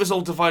 if it was all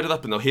divided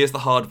up and here's the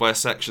hardware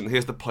section,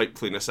 here's the pipe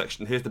cleaner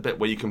section, here's the bit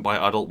where you can buy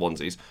adult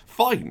onesies,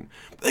 fine.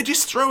 But they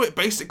just throw it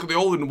basically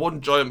all in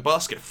one giant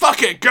basket.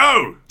 Fuck it,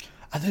 go!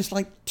 And there's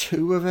like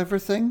 2 of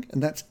everything,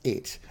 and that's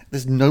it.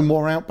 There's no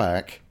more out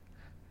back.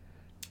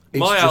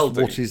 It's my just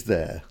Aldi, what is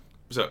there.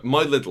 So,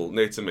 my Lidl,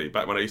 near to me,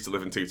 back when I used to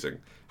live in Tooting,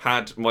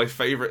 had my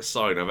favourite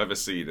sign I've ever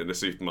seen in a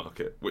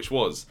supermarket, which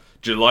was,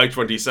 July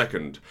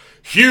 22nd,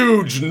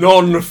 huge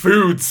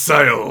non-food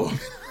sale!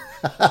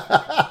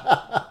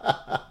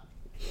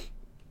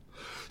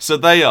 So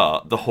they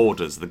are the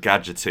hoarders, the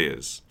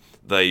gadgeteers.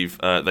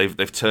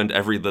 They've turned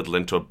every Lidl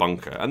into a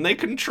bunker, and they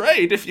can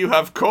trade if you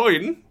have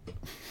coin.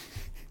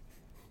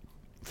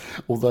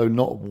 Although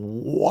not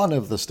one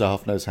of the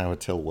staff knows how a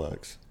till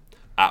works.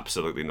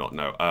 Absolutely not.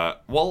 No.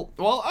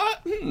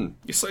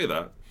 You say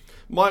that.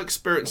 My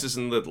experiences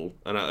in Lidl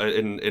and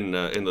in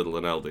Lidl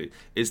and Aldi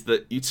is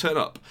that you turn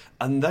up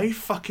and they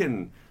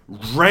fucking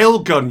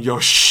railgun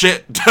your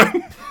shit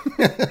down,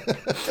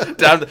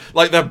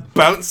 like they're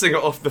bouncing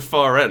it off the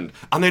far end,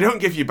 and they don't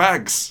give you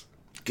bags.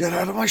 Get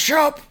out of my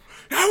shop!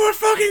 Our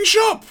fucking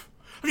shop!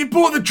 Have you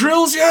bought the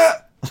drills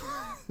yet?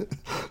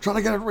 Trying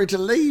to get everybody to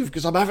leave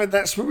because I'm having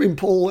that swimming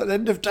pool at the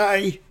end of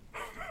day.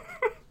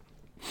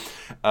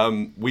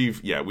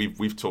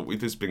 We've talked.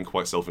 This has been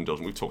quite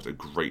self-indulgent. We've talked a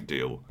great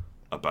deal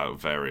about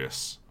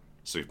various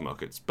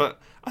supermarkets, but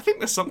I think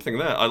there's something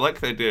there. I like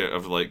the idea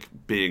of like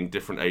being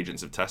different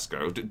agents of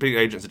Tesco, being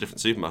agents of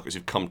different supermarkets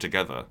who've come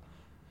together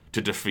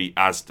to defeat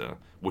Asda,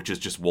 which is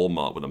just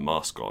Walmart with a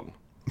mask on,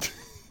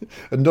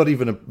 and not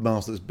even a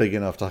mask that's big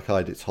enough to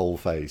hide its whole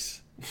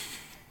face.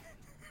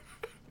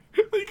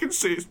 You can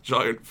see its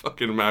giant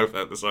fucking mouth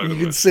out the side of it.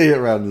 You can see it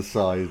around the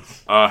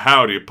sides.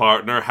 Howdy,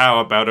 partner. How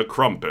about a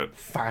crumpet?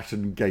 Fat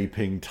and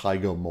gaping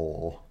tiger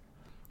maw.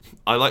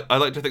 I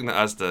like to think that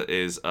Asda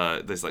is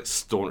there's like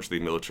staunchly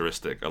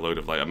militaristic. A load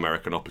of like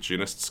American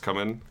opportunists come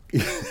in,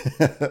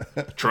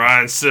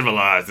 try and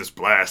civilize this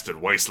blasted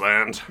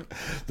wasteland.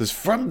 This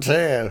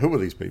frontier. Who are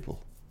these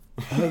people?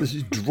 Oh, this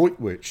is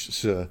Droitwich,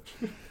 sir.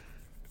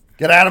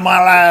 Get out of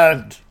my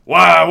land!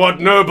 Why,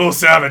 what noble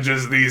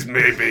savages these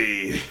may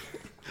be!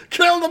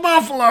 Kill the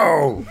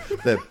buffalo!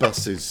 Their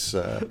buses,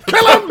 sir.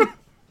 Kill them!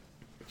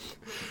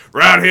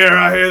 Round here,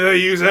 I hear they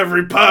use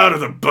every part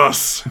of the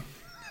bus.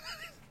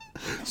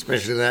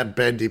 Especially that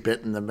bendy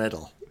bit in the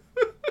middle.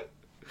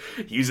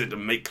 Use it to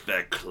make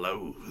their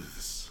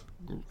clothes.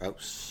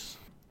 Gross.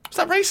 Was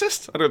that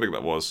racist? I don't think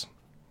that was.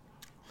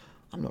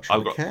 I'm not sure.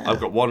 I've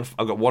got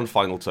one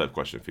final Turb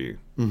question for you.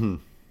 Mm-hmm.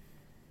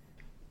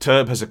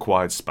 Turb has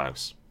acquired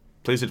spouse.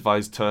 Please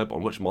advise Turb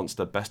on which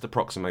monster best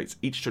approximates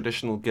each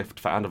traditional gift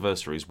for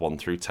anniversaries 1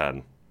 through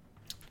 10.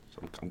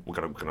 So we're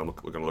gonna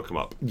look them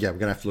up. Yeah, we're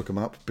gonna have to look them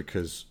up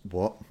because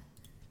what?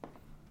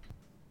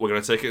 We're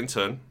gonna take it in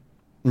turn.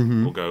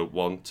 Mm-hmm. We'll go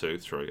 1, 2,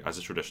 3 as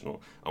is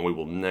traditional, and we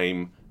will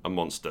name a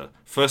monster.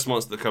 First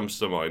monster that comes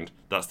to mind,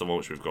 that's the one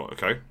which we've got.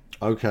 Okay.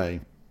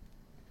 Okay.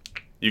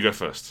 You go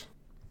first.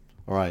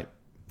 All right.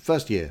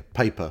 First year,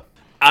 paper.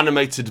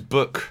 Animated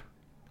book.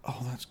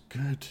 Oh, that's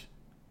good.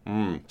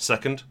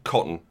 Second,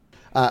 cotton.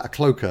 A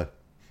cloaker.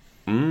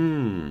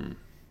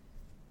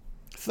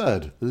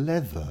 Third,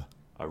 leather.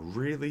 A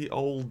really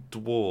old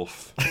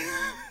dwarf.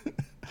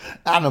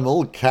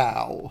 Animal,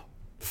 cow.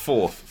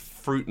 Fourth,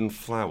 fruit and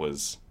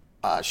flowers.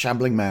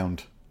 Shambling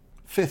mound.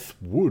 Fifth,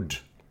 wood.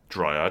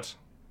 Dryad.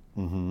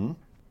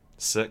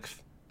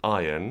 Sixth,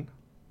 iron.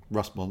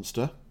 Rust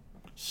monster.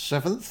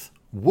 Seventh,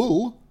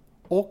 wool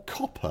or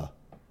copper.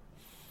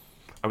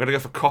 I'm going to go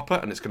for copper,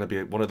 and it's going to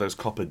be one of those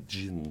copper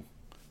gin.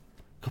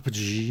 Copper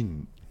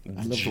gin.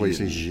 I love the way you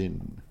say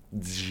gin.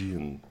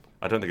 Gin.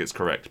 I don't think it's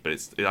correct, but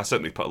I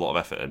certainly put a lot of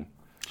effort in.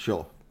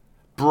 Sure.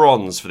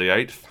 Bronze for the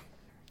 8th.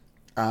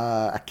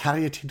 A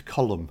caryatid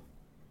column.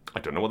 I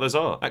don't know what those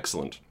are.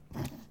 Excellent.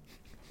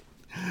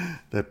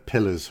 They're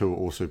pillars who are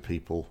also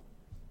people.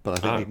 But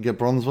I think you can get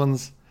bronze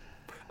ones.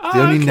 The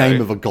only okay.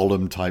 name of a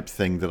golem type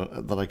thing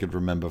that I could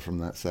remember from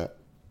that set.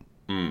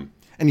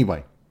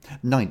 Anyway,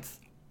 9th,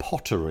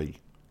 pottery.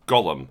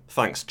 Gollum.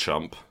 Thanks,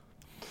 chump.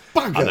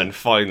 Bugger. And then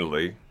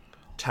finally,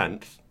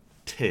 10th,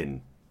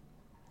 tin.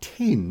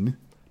 Tin?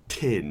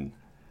 Tin.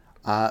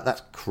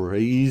 That's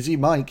crazy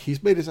Mike.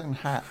 He's made his own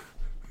hat.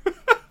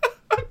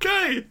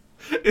 Okay.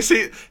 Is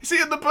he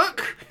in the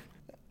book?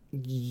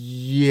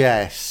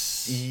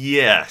 Yes.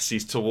 Yes,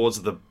 he's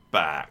towards the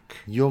back.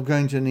 You're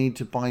going to need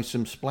to buy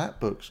some splat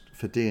books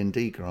for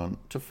D&D,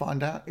 Grant, to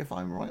find out if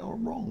I'm right or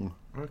wrong.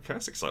 Okay,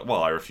 that's exciting.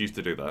 Well, I refuse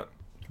to do that.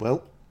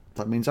 Well,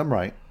 that means I'm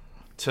right.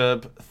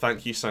 Turb,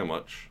 thank you so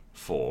much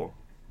for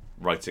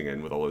writing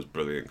in with all those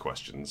brilliant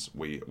questions.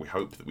 We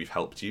hope that we've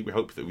helped you. We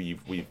hope that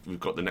we've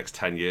got the next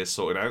 10 years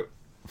sorted out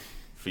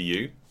for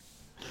you.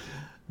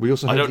 We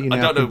also hope that you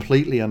now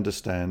completely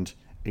understand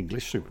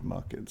English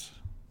supermarkets.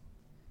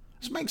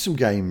 Let's make some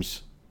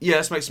games. Yeah,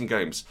 let's make some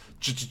games.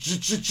 Jingle.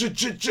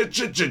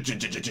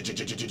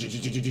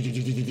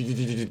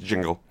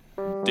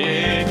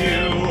 Did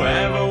you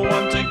ever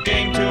want a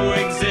game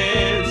to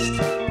exist,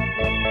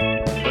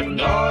 but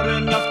not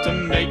enough to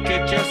make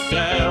it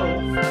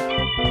yourself?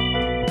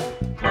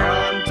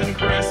 Grant and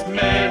Chris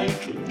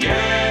make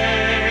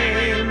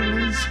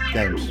games.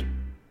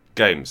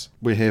 Games.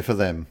 We're here for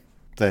them.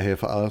 They're here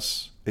for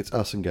us. It's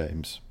us and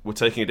games. We're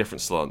taking a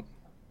different slant.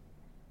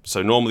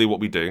 So normally what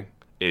we do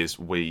is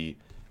we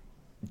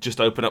just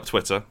open up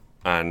Twitter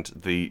and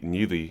the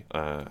newly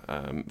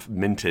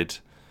minted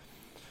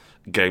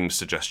games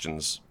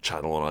suggestions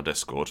channel on our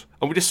Discord,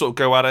 and we just sort of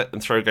go at it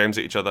and throw games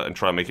at each other and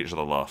try and make each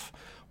other laugh.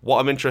 What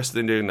I'm interested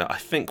in doing now, I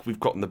think we've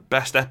gotten the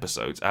best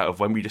episodes out of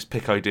when we just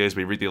pick ideas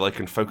we really like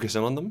and focus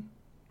in on them.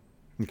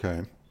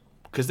 Okay.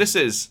 Because this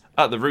is,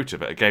 at the root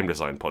of it, a game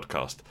design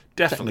podcast.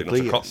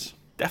 Definitely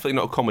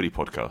not a comedy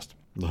podcast.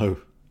 No,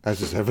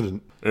 as is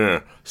evident.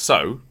 Yeah.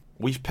 So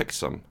we've picked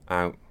some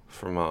out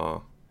from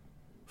our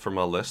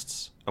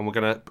lists, and we're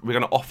gonna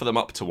offer them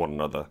up to one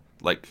another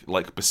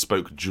like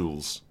bespoke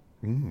jewels.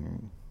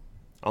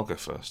 I'll go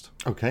first.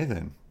 Okay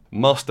then.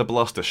 Master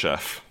Blaster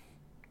Chef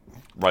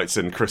writes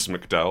in Chris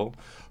McDowell.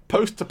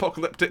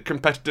 Post-apocalyptic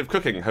competitive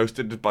cooking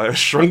hosted by a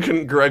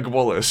shrunken Greg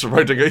Wallace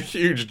riding a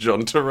huge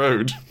John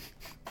Turode.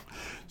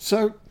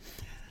 So,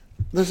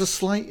 there's a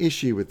slight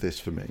issue with this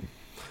for me.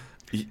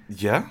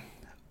 Yeah?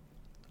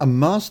 A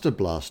Master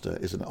Blaster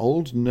is an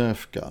old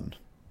Nerf gun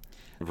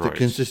that Right.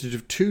 consisted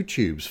of 2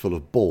 tubes full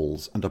of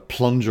balls and a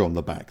plunger on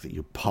the back that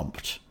you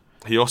pumped.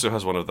 He also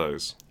has one of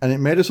those. And it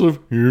made a sort of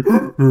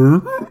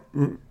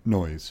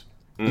noise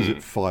as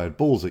it fired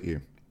balls at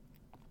you.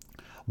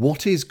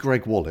 What is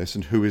Greg Wallace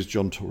and who is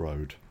John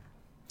Torode?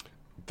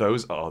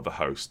 Those are the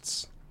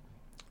hosts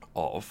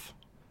of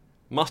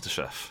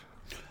MasterChef.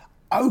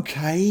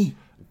 Okay.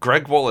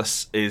 Greg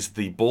Wallace is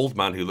the bald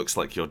man who looks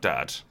like your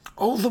dad.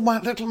 Oh, the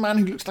little man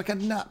who looks like a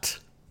nut.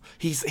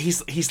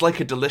 He's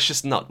like a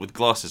delicious nut with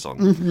glasses on.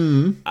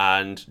 Mm-hmm.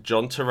 And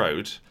John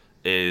Torode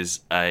is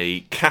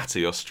a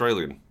catty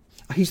Australian.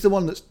 He's the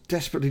one that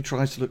desperately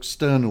tries to look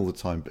stern all the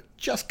time, but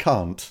just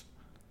can't.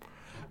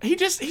 He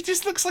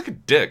just looks like a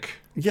dick.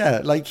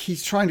 Yeah, like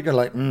he's trying to go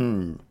like,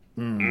 I'm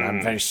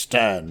very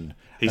stern.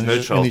 He's and no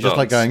just, Charles and he's just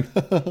like Dance.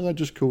 going, I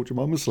just called your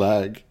mum a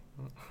slag.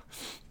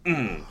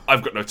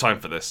 I've got no time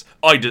for this.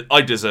 I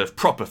deserve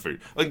proper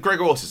food. And Greg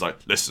Wallace is like,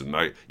 listen,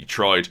 mate, you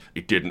tried,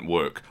 it didn't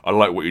work. I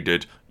like what you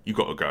did. You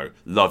got to go.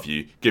 Love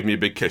you. Give me a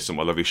big kiss on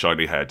my lovely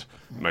shiny head.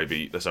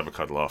 Maybe let's have a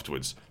cuddle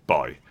afterwards.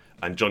 Bye.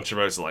 And John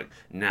Torode's like,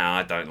 nah,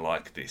 I don't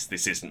like this.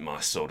 This isn't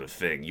my sort of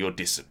thing. You're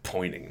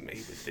disappointing me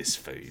with this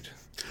food.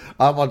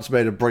 I once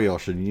made a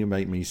brioche and you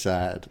make me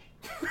sad.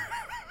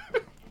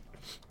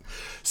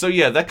 So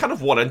yeah, they're kind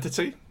of one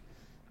entity.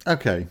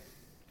 Okay.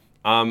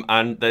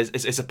 And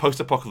it's a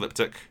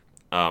post-apocalyptic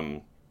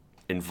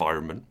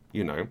environment,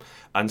 you know.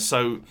 And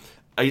so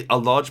a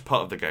large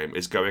part of the game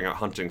is going out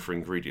hunting for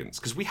ingredients.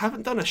 Because we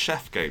haven't done a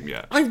chef game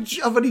yet. I've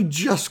only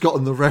just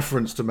gotten the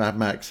reference to Mad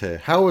Max here.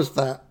 How has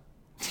that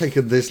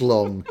taken this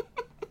long?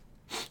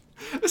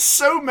 There's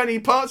so many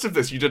parts of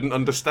this you didn't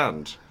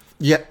understand.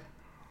 Yeah.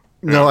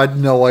 No, I had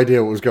no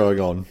idea what was going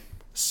on.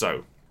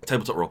 So,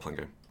 tabletop role-playing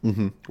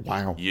game.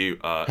 Wow. You,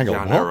 Hang on,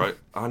 yeah, I know, what? right?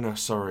 I know,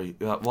 sorry.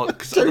 What?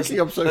 Totally,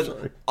 I'm so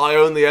sorry. I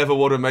only ever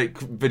want to make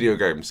video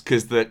games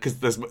because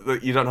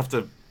you don't have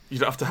to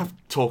have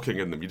talking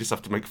in them. You just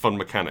have to make fun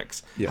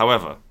mechanics. Yeah.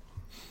 However,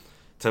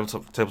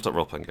 tabletop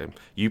role-playing game.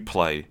 You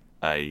play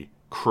a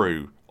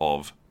crew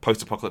of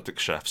post-apocalyptic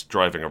chefs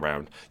driving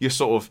around. You're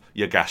sort of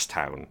your gas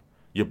town,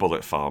 your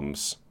bullet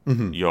farms,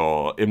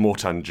 your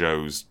Immortan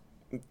Joe's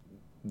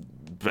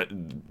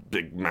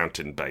big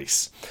mountain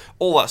base,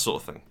 all that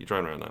sort of thing. You're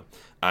driving around there,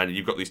 and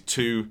you've got these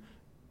 2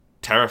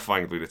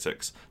 terrifying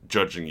lunatics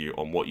judging you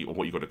on what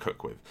you got to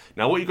cook with.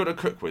 Now, what you got to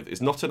cook with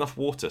is not enough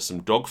water, some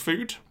dog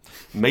food,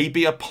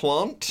 maybe a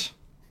plant,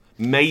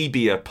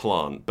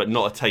 but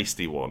not a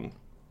tasty one.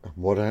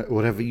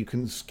 Whatever you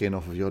can skin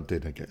off of your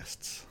dinner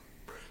guests.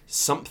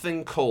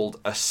 Something called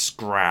a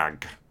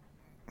scrag.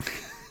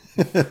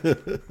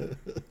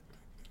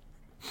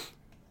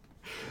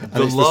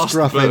 And it's the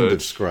scruff end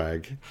of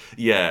scrag.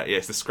 Yeah,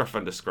 it's the scruff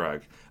end of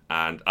scrag,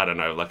 and I don't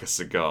know, like a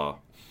cigar.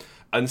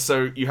 And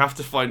so you have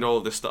to find all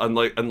this stuff, and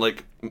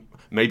like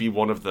maybe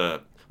one of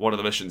the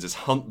missions is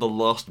hunt the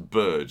last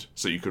bird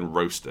so you can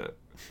roast it.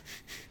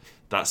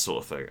 That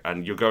sort of thing.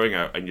 And you're going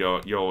out and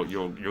you're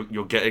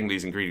getting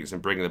these ingredients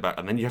and bringing them back,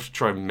 and then you have to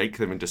try and make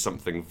them into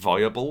something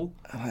viable.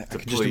 I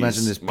can just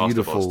imagine this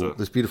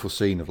beautiful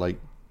scene of like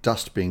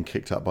dust being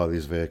kicked up by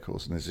these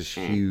vehicles, and there's this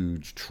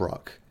huge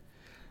truck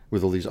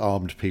with all these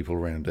armed people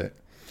around it,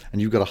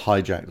 and you've got to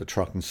hijack the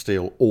truck and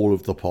steal all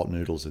of the pot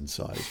noodles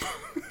inside.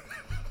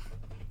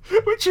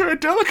 Which are a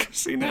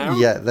delicacy now.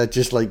 Yeah, they're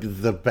just like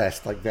the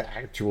best, like the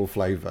actual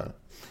flavour.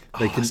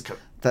 They can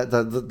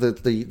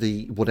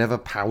the whatever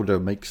powder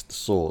makes the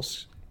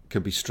sauce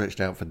can be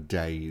stretched out for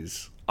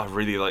days. I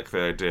really like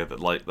the idea that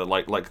like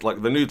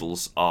the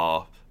noodles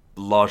are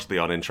largely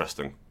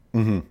uninteresting.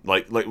 Mm-hmm.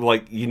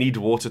 Like you need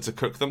water to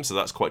cook them, so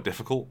that's quite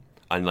difficult,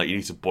 and like you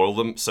need to boil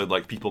them, so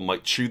like people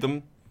might chew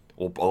them.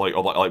 Or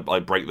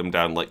break them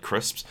down like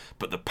crisps,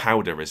 but the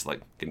powder is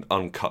like an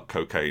uncut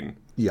cocaine.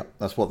 Yeah,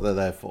 that's what they're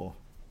there for.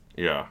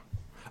 Yeah.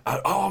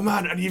 Oh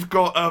man, and you've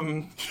got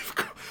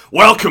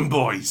welcome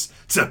boys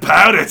to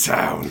Powder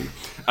Town,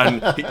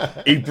 and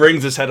he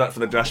brings his head up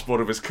from the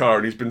dashboard of his car,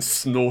 and he's been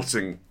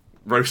snorting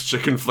roast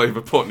chicken flavour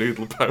pot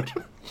noodle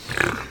powder.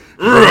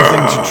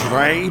 Anything to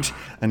trade,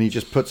 and he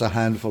just puts a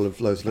handful of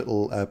those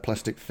little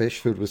plastic fish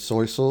filled with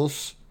soy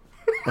sauce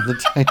on the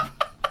table.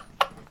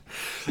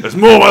 There's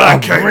more where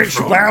that came Rich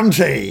from.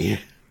 bounty.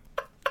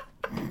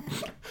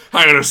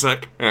 Hang on a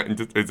sec.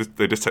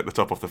 They just take the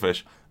top off the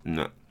fish.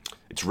 No,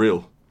 it's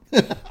real.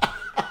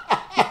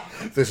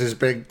 This has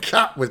been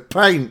cut with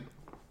paint.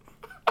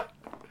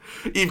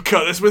 You've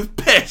cut this with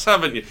piss,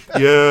 haven't you?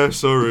 Yeah,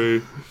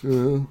 sorry.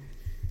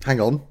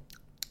 Hang on.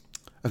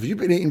 Have you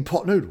been eating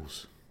pot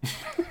noodles?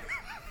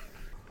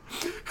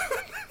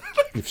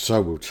 If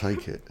so, we'll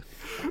take it.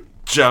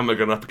 Jam a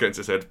gun up against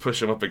his head,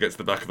 push him up against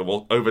the back of the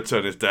wall,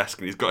 overturn his desk,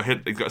 and he's got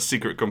a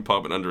secret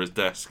compartment under his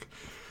desk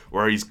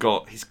where he's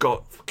got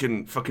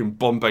fucking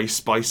Bombay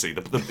Spicy.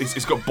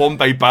 He's got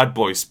Bombay Bad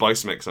Boy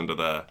spice mix under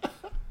there.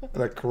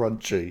 They're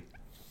crunchy.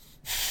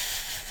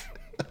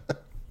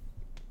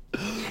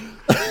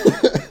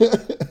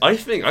 I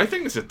think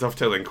this is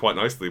dovetailing quite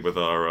nicely with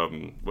our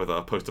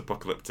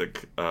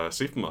post-apocalyptic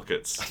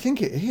supermarkets. I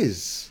think it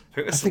is. I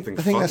think there's something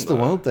I think fun that's the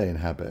there. world they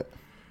inhabit.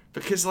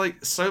 Because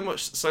like so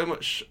much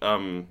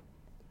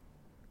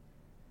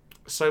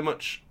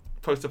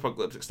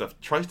post-apocalyptic stuff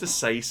tries to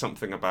say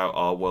something about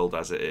our world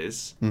as it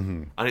is,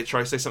 and it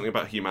tries to say something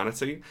about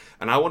humanity.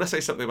 And I want to say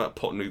something about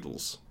pot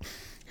noodles.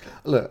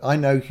 Look, I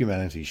know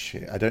humanity's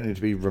shit. I don't need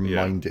to be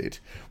reminded.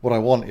 What I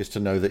want is to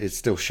know that it's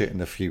still shit in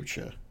the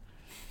future.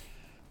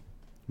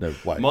 No,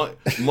 wait.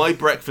 My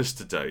breakfast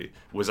today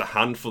was a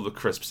handful of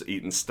crisps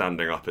eaten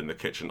standing up in the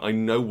kitchen. I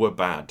know we're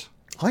bad.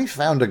 I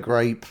found a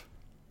grape.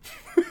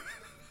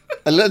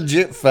 I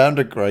legit found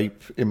a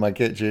grape in my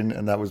kitchen,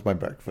 and that was my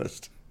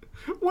breakfast.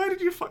 Where did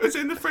you find? Is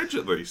it in the fridge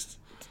at least?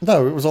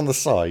 No, it was on the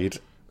side.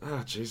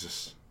 Oh,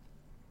 Jesus.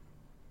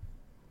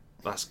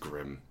 That's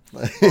grim.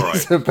 It's All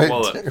right. a bit,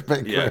 Well,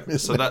 grim,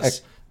 so isn't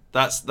it?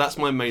 that's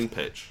my main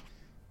pitch.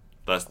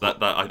 I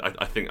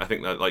think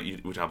that like you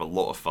would have a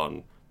lot of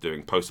fun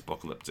doing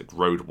post-apocalyptic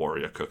road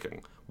warrior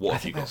cooking. What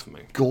have you got for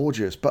me?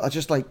 Gorgeous, but I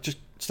just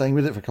staying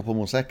with it for a couple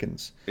more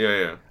seconds.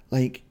 Yeah.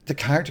 Like the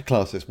character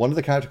classes, one of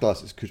the character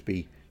classes could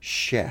be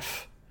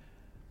chef,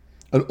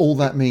 and all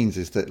that means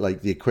is that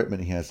like the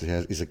equipment he has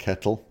is a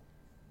kettle.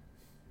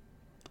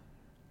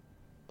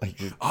 Like,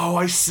 Oh,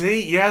 I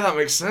see. Yeah, that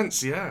makes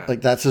sense. Yeah.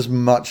 like that's as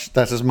much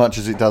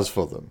as it does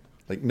for them.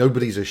 Like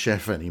nobody's a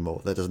chef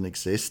anymore. That doesn't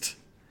exist.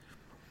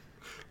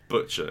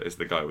 Butcher is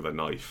the guy with a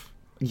knife.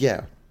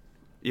 Yeah,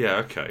 Yeah.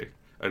 Okay.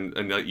 And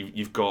like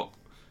you've got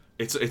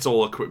it's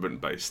all equipment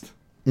based.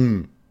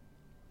 And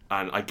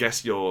I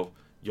guess your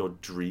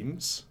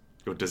dreams,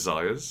 your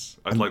desires.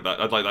 I'd like that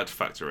to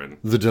factor in.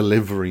 the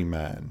delivery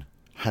man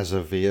has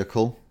a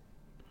vehicle.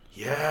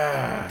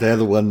 Yeah. They're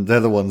the ones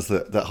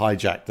that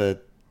hijack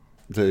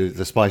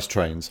the spice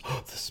trains.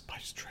 Oh, the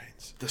spice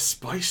trains. The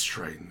spice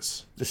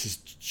trains. This is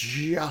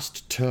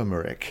just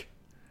turmeric.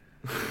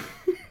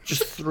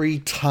 Just 3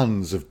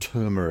 tons of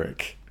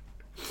turmeric.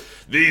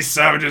 These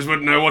savages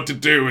wouldn't know what to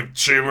do with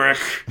turmeric.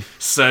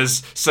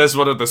 Says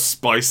one of the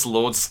spice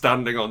lords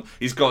standing on.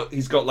 He's got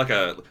like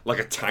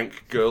a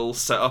tank girl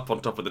set up on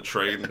top of the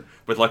train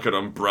with like an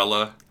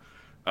umbrella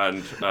and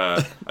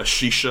a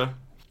shisha.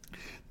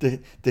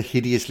 The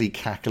hideously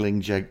cackling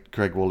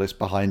Greg Wallace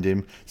behind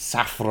him,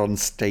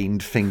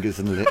 saffron-stained fingers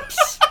and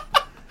lips.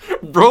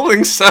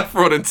 Rolling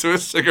saffron into a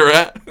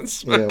cigarette and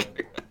Yeah,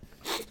 smoking.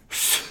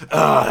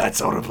 Ah, that's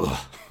horrible.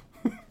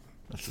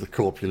 that's the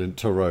corpulent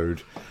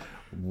Torode.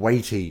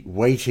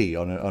 Weighty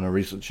on a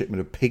recent shipment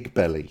of pig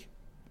belly.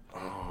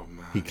 Oh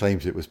man. He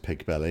claims it was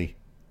pig belly.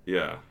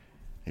 Yeah.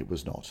 It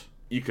was not.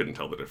 You couldn't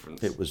tell the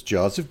difference. It was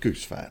jars of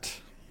goose fat.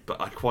 But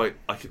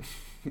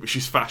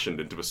she's fashioned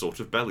into a sort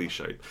of belly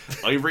shape.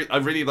 I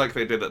really like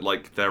the idea that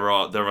like there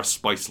are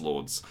spice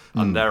lords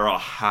and there are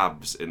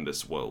habs in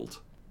this world,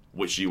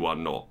 which you are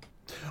not.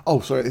 Oh,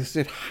 sorry, this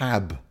is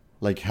hab,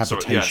 like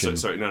habitation.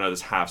 Sorry, no,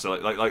 there's haves. So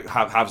like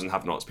haves and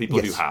have-nots, people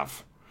who Yes.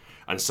 have.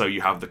 And so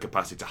you have the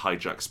capacity to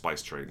hijack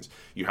spice trains.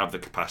 You have the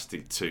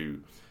capacity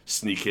to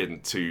sneak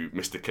into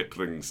Mr.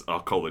 Kipling's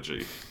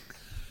arcology.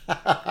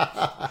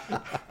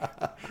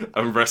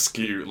 And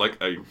rescue like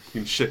a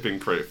shipping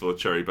crate full of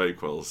cherry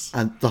bakewells.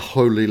 And the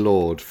Holy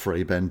Lord,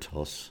 Fray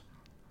Bentos.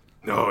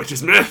 No, it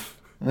is myth!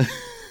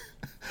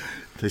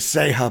 They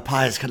say her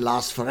pies can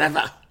last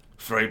forever.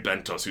 Fray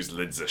Bentos, whose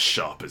lids are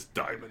sharp as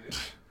diamond.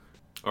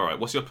 Alright,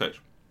 what's your pitch?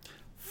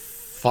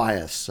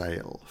 Fire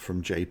Sale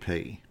from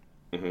JP.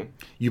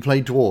 You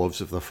play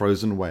dwarves of the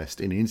frozen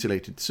west in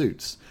insulated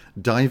suits,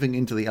 diving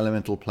into the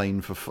elemental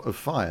plane of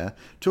fire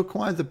to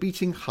acquire the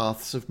beating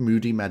hearths of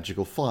moody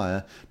magical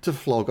fire to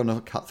flog on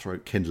a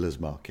cutthroat kindler's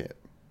market.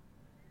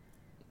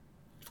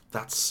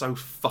 That's so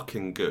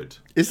fucking good.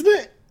 Isn't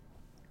it?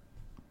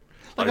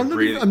 Like, I I'm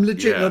really-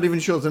 legit yeah. not even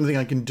sure there's anything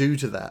I can do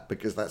to that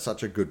because that's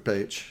such a good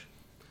pitch.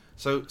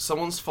 So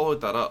someone's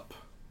followed that up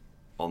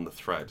on the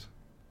thread.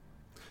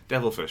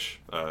 Devilfish.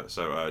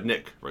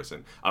 Nick writes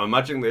in. I'm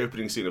imagining the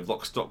opening scene of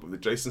Lock, Stock with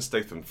Jason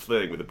Statham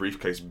fleeing with a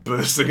briefcase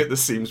bursting at the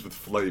seams with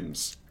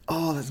flames.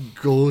 Oh, that's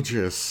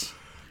gorgeous.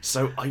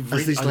 So I As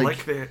really these, I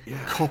like the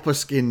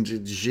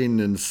copper-skinned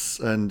djinn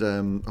and I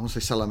want to say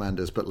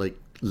salamanders, but like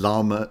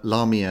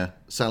Lamia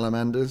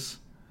salamanders.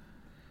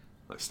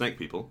 like snake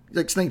people.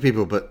 Like snake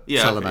people, but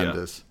Yeah,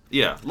 salamanders.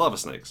 Yeah, lava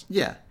snakes.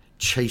 Yeah.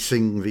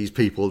 Chasing these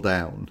people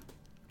down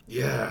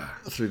Yeah.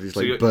 through these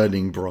So like you're-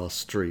 burning brass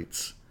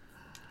streets.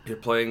 You're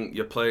playing.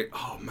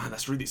 Oh man,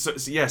 that's really. So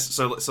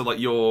like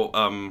you're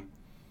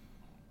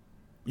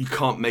you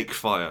can't make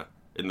fire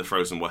in the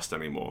frozen west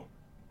anymore.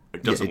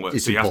 It doesn't work.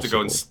 it's So you have to go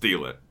and impossible.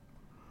 steal it,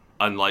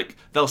 and like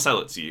they'll sell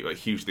it to you at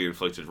hugely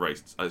inflated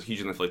rates,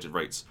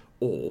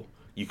 or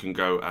you can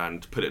go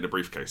and put it in a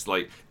briefcase.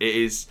 Like it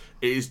is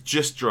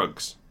just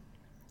drugs.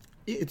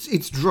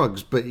 It's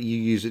drugs, but you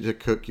use it to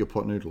cook your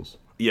pot noodles.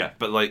 Yeah,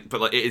 but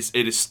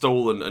it is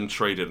stolen and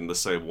traded in the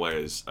same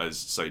way as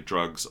say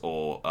drugs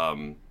or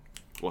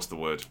what's the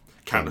word?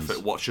 Counterfeit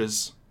Guns.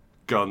 watches,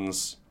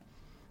 guns.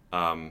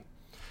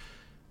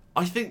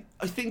 I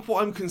think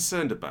what I'm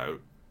concerned about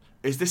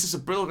is this is a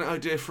brilliant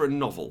idea for a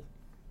novel.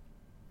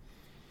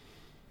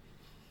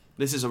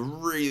 This is a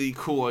really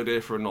cool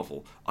idea for a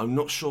novel. I'm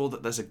not sure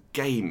that there's a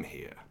game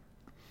here.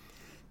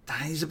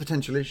 That is a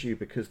potential issue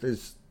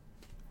because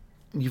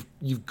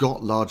you've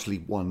got largely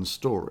one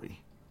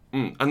story.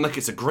 And like,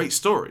 it's a great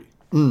story.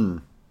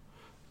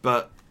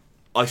 But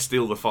I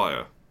steal the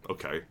fire.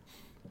 Okay.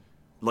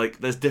 Like,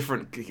 there's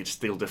different. You could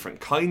steal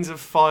different kinds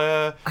of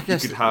fire. I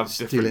guess you could have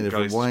steal in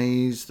different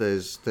ways.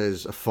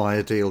 There's a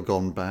fire deal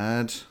gone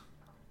bad.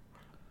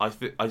 I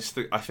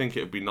think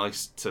it would be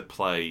nice to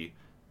play.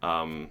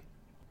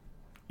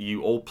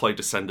 You all play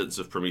Descendants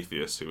of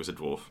Prometheus, who was a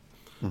dwarf.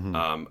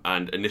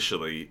 And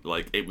initially,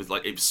 it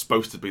was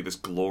supposed to be this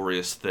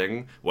glorious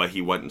thing where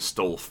he went and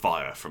stole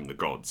fire from the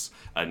gods,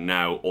 and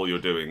now all you're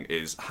doing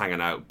is hanging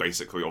out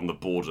basically on the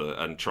border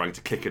and trying to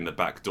kick in the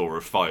back door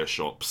of fire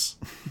shops.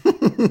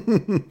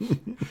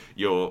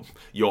 You're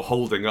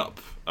holding up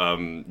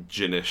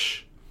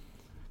ginish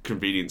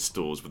convenience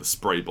stores with a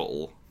spray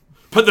bottle.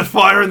 Put the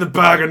fire in the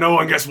bag and no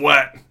one gets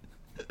wet.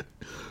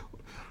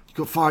 You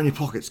got fire in your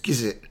pockets,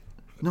 giz it?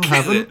 No, I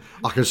haven't.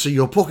 I can see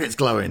your pockets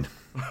glowing.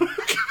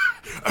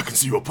 I can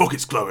see your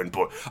pockets glowing,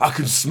 boy. I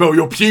can smell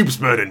your pubes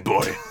burning,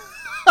 boy.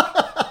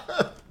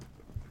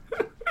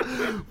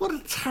 What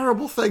a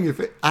terrible thing if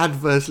it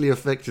adversely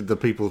affected the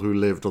people who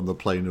lived on the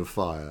plane of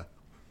fire.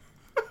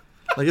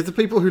 Like, if the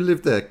people who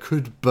lived there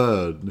could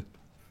burn.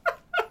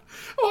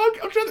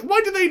 I'm trying to,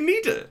 why do they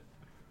need it?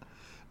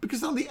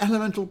 Because on the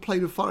elemental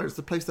plane of fire, it's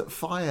the place that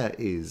fire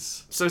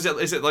is. So is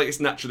it like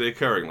it's naturally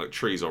occurring, like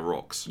trees or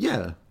rocks?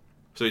 Yeah.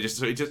 So it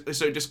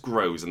just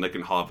grows and they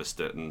can harvest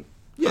it and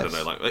Yes. I don't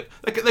know, like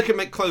they can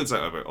make clothes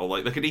out of it, or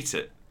like they can eat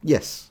it.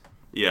 Yes.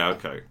 Yeah,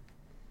 okay.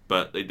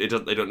 But they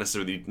don't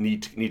necessarily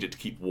need it to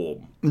keep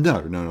warm.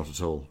 No, not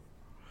at all.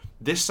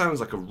 This sounds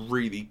like a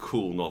really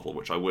cool novel,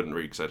 which I wouldn't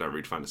read because I don't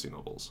read fantasy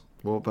novels.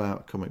 What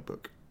about a comic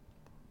book?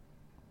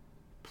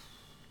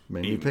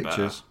 Mainly Even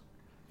pictures. better.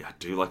 Yeah, I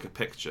do like a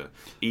picture.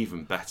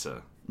 Even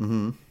better.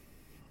 Mm-hmm.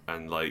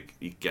 And like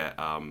you get,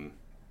 I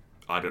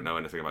don't know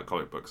anything about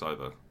comic books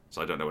either,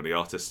 so I don't know any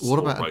artists. What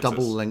or about a writers.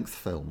 double-length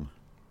film?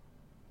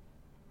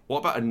 What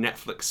about a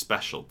Netflix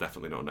special?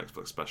 Definitely not a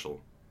Netflix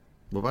special.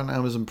 What about an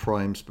Amazon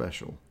Prime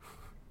special?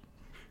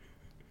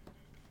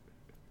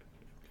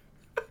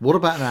 What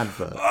about an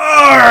advert?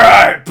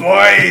 Alright,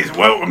 boys,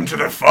 welcome to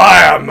the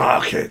fire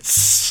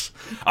markets.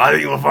 I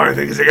think you'll find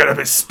things are getting a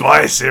bit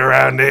spicy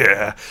around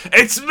here.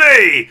 It's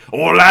me,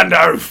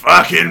 Orlando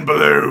fucking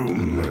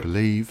Bloom. I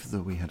believe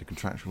that we had a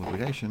contractual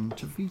obligation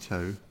to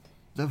veto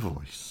their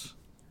voice.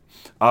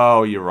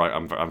 Oh, you're right,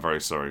 I'm very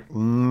sorry.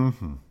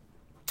 Mm-hmm.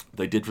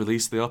 They did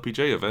release the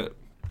RPG of it.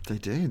 They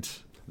did.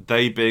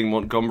 They being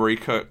Montgomery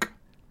Cook,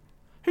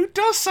 who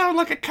does sound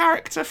like a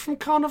character from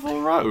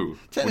Carnival Row.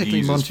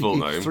 Technically, full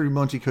name. Through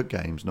Monty Cook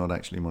Games, not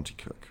actually Monty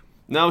Cook.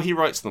 No, he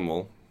writes them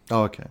all.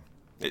 Oh, okay.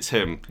 It's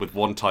him with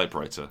one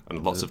typewriter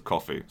and lots of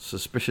coffee.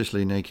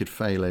 Suspiciously naked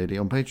Fey lady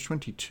on page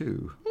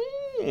 22.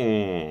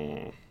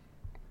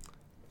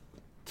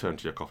 Turn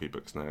to your coffee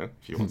books now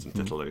if you want some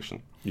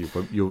titillation.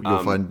 You'll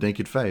find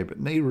naked Fey, but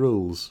nay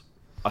rules.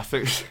 I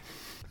think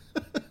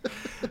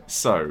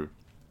so.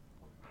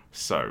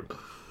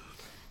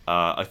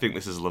 I think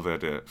this is a lovely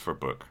idea for a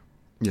book.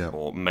 Yeah.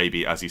 Or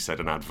maybe, as you said,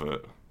 an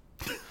advert.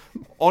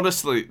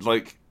 Honestly,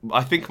 like,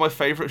 I think my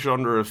favourite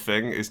genre of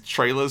thing is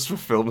trailers for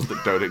films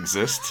that don't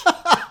exist.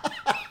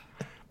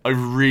 I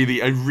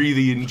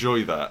really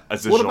enjoy that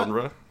as a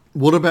genre.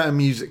 What about a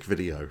music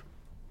video?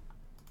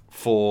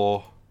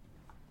 For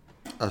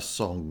A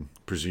song,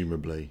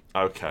 presumably.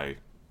 okay.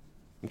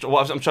 I'm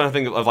trying to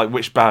think of like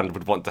which band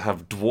would want to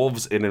have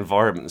dwarves in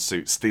environment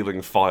suits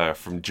stealing fire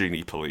from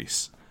genie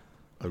police.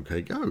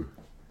 Okay, go.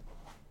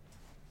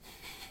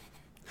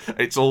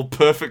 It's all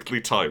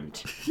perfectly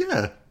timed.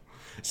 Yeah.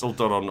 It's all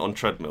done on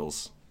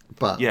treadmills.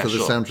 But Yeah, to the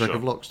sure, soundtrack sure.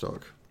 of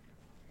Lockstock.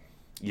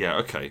 Yeah.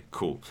 Okay.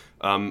 Cool.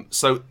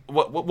 So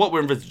what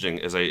we're envisaging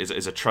is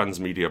a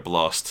transmedia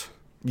blast.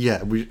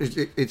 Yeah,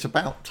 it's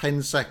about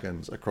 10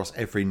 seconds across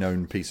every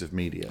known piece of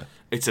media.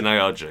 It's an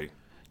ARG.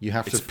 You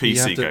have It's to a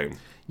PC game.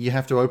 You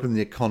have to open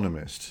The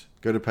Economist,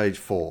 go to page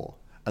 4,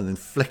 and then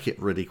flick it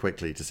really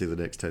quickly to see the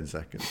next 10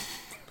 seconds.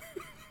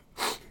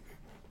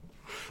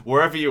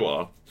 Wherever you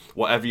are,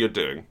 whatever you're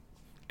doing,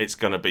 it's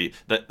gonna be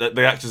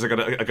the actors are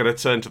gonna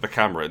turn to the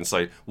camera and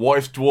say, "What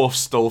if dwarfs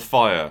stole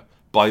fire?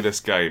 Buy this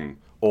game."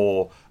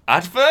 Or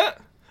advert,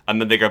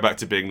 and then they go back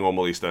to being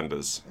normal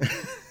EastEnders.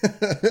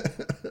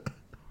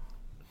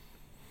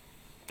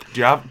 Do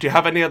you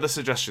have any other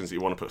suggestions that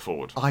you want to put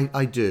forward?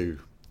 I do.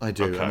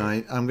 Okay.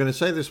 And I'm going to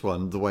say this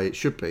one the way it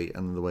should be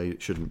and the way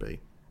it shouldn't be.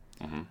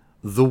 Mm-hmm.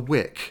 The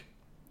Wick,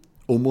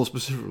 or more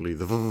specifically,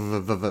 the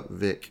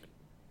Vic.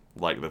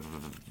 Like the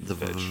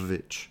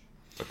Vitch.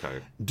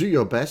 Okay. Do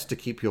your best to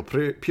keep your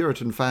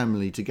Puritan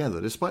family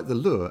together despite the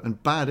lure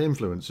and bad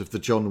influence of the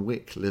John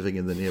Wick living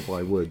in the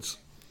nearby woods.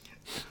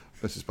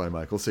 This is by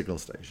Michael Signal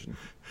Station.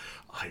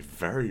 I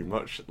very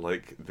much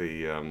like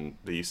the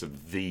use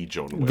of the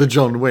John Wick. The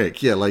John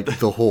Wick, yeah, like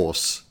the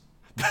horse.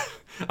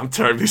 I'm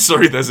terribly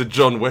sorry there's a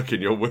John Wick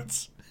in your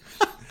woods.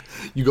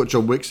 You got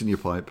John Wicks in your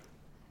pipe.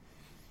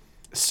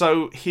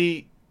 So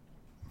he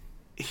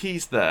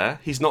he's there.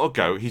 He's not a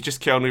goat. He's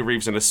just Keanu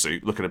Reeves in a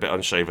suit, looking a bit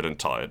unshaven and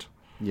tired.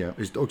 Yeah,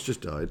 his dog's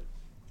just died.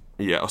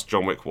 Yeah, that's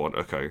John Wick 1,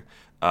 okay.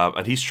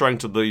 And he's trying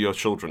to lure your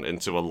children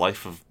into a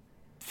life of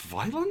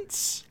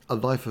violence? A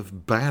life of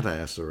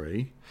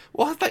badassery.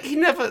 Well,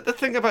 the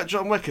thing about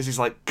John Wick is he's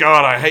like,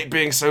 God, I hate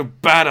being so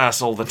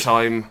badass all the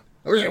time.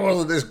 I wish it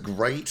wasn't this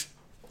great.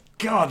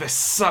 God, this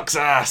sucks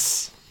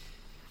ass.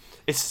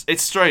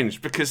 It's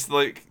strange because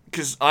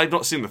I've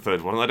not seen the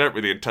third one and I don't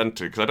really intend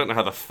to because I don't know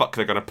how the fuck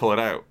they're going to pull it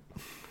out.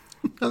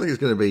 I think it's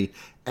going to be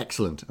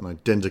excellent and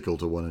identical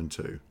to 1 and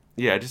 2.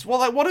 Yeah,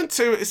 like 1 and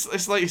 2,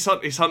 it's like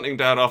he's hunting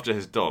down after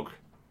his dog.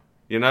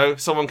 You know,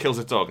 someone kills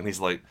a dog and he's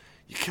like,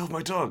 you killed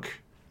my dog.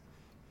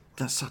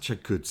 That's such a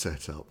good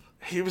setup.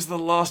 He was the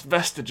last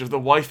vestige of the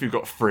wife who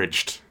got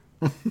fridged.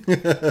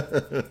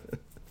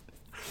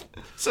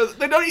 So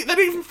they don't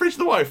even fridge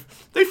the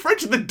wife. They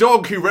fridge the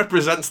dog who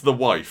represents the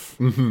wife.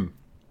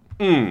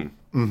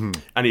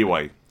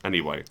 Anyway.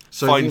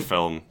 So fine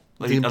film.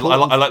 I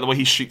like the way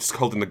he shoots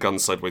holding the gun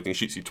sideways and he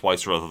shoots you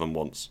twice rather than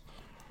once.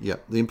 Yeah,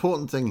 the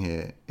important thing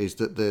here is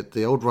that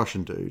the old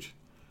Russian dude,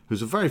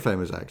 who's a very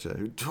famous actor,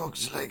 who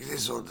talks like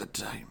this all the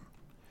time.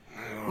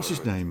 What's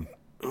his name?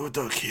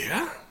 Udo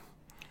Kier?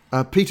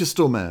 Peter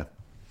Stormare.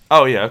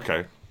 Oh, yeah,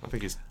 okay. I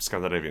think he's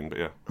Scandinavian, but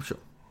yeah. Sure.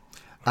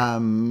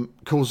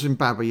 Calls him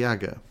Baba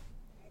Yaga.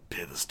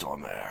 Peter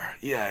Stormare.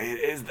 Yeah,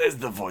 it's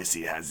the voice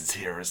he has. It's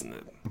here, isn't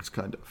it? It's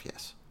kind of,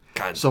 yes.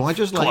 Kind so of. I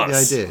just like the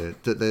Close. idea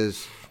that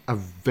there's a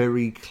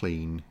very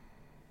clean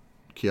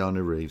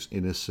Keanu Reeves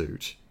in a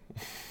suit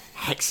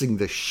hexing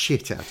the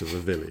shit out of a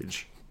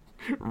village.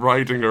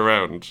 Riding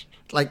around.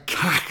 Like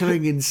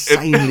cackling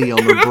insanely on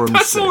a Pestle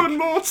broomstick. and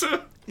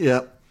mortar.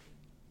 Yeah.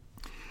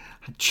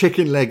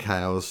 Chicken leg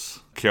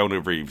house.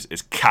 Keanu Reeves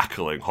is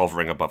cackling,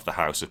 hovering above the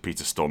house of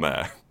Peter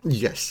Stormare,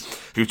 Yes.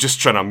 who's just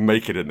trying to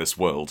make it in this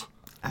world.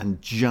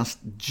 And just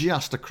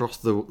across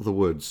the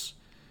woods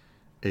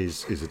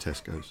is a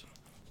Tesco's.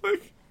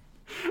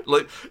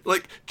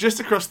 Like just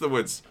across the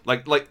woods,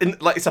 like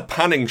it's a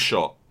panning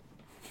shot.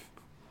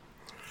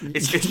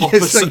 It's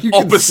Yes, so you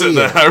can opposite see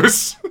the it.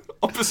 house.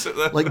 Opposite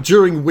the Like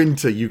during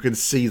winter, you can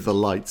see the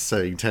lights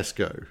saying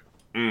Tesco.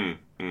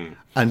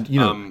 And, you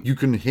know, you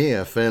can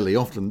hear fairly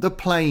often the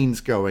planes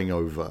going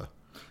over.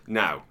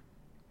 Now,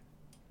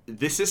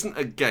 this isn't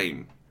a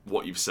game.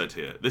 What you've said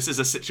here. This is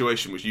a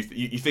situation which you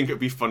think it would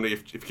be funny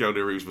if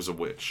Keanu Reeves was a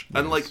witch,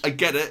 and like I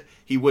get it,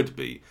 he would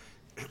be.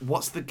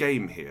 What's the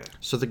game here?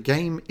 So the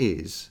game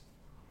is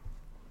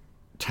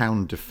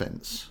town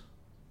defense.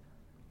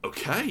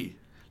 Okay.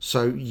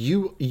 So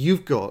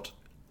you've got,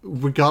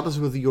 regardless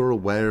of whether you're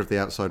aware of the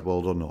outside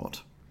world or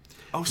not.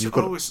 Oh, so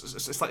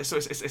it's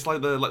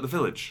like the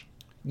village.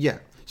 Yeah.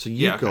 So you've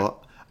Yeah, okay.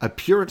 got a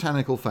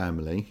puritanical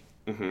family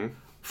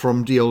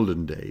from the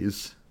olden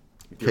days,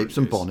 capes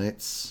and days.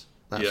 bonnets,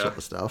 that Yeah. sort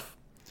of stuff.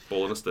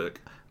 Ball and a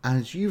stick.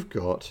 And you've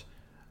got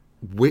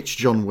Witch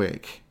John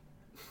Wick,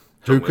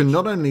 who can Witch.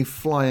 not only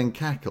fly and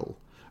cackle,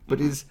 but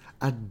is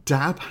a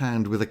dab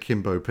hand with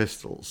akimbo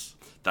pistols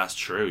That's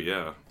true.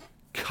 Yeah.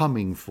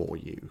 coming for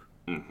you.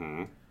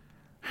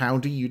 How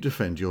do you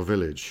defend your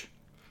village?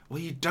 Well,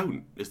 you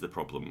don't is the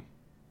problem.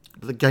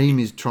 The game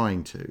is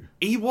trying to.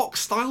 Ewok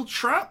style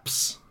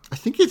traps. I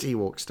think it's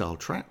Ewok style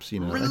traps,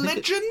 you know.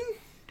 Religion.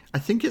 I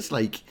think it's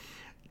like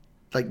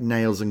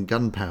nails and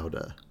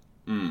gunpowder.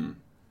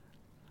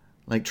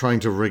 Like trying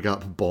to rig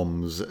up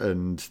bombs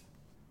and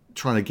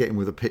trying to get him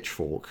with a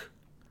pitchfork,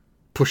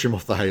 push him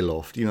off the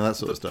hayloft, you know, that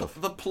sort of stuff.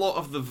 The plot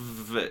of the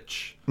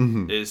Vitch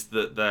is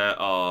that there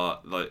are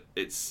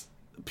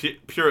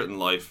Puritan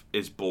life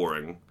is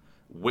boring.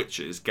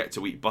 Witches get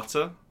to eat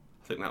butter.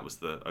 I think that was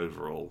the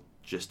overall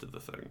gist of the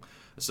thing.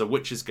 So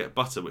witches get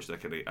butter, which they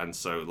can eat, and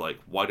so like,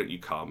 why don't you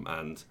come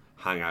and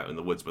hang out in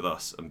the woods with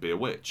us and be a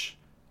witch?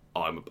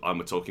 I'm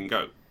a talking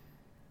goat.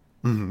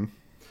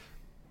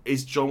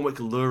 Is John Wick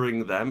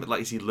luring them?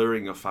 Like, is he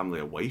luring your family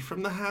away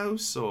from the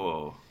house,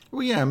 or?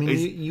 Well, yeah, I mean,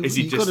 Is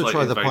he you've got just, to like,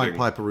 try the Pied invading?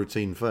 Piper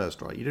routine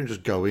first, right? You don't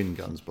just go in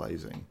guns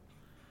blazing.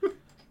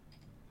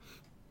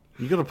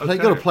 You got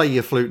to play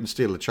your flute and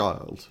steal a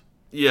child.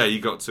 Yeah, you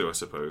got to, I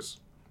suppose.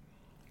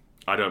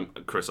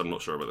 Chris, I'm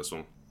not sure about this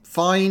one.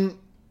 Fine.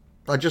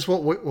 I just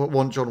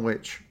want John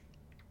Witch.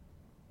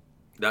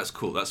 That's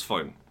cool. That's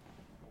fine.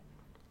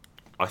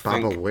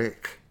 Baba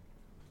Wick.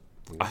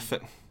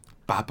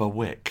 Baba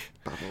Wick.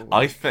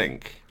 I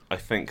think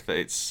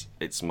that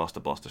it's Master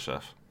Blaster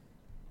Chef.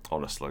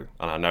 Honestly,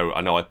 and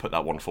I know I put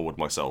that one forward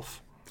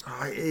myself.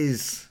 Oh, it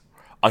is.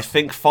 I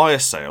think Fire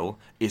Sale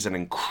is an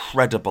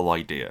incredible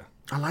idea.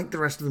 I like the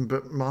rest of them,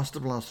 but Master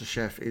Blaster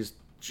Chef is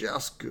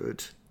just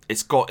good.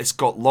 It's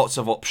got lots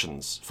of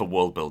options for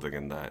world building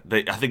in there.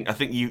 I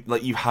think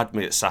you had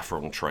me at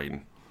Saffron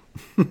Train.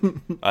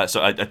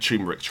 So a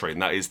turmeric train.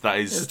 There is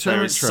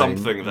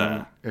something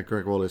there.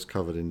 Greg Wallace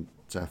covered in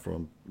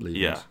saffron leaves.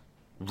 Yeah,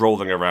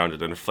 rolling around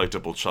in an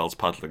inflatable child's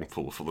paddling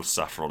pool full of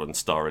saffron and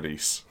star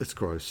anise. It's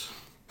gross.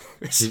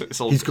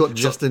 It's all, He's got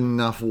just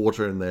enough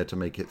water in there to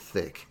make it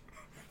thick.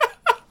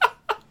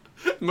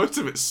 most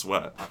of it's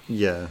sweat.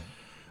 Yeah.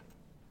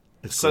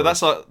 So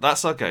that's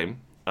our game.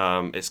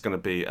 It's going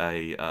to be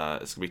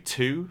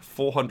two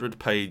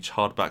 400-page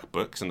hardback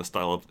books in the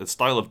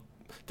style of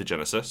the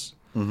Genesis.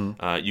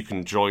 You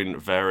can join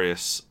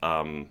various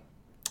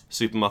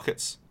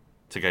supermarkets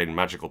to gain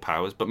magical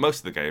powers, but most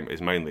of the game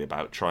is mainly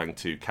about trying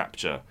to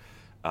capture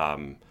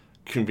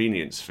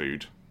convenience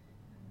food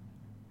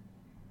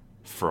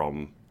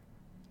from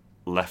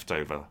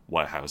leftover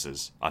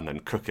warehouses and then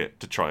cook it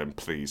to try and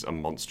please a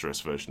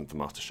monstrous version of the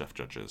MasterChef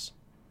judges.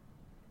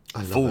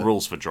 Full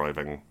rules for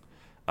driving.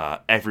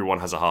 Everyone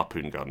has a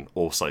harpoon gun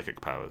or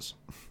psychic powers.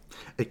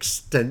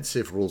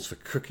 Extensive rules for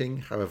cooking,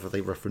 however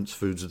they reference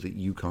foods that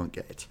you can't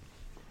get.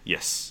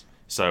 Yes.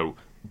 So,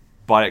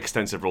 by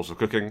extensive rules for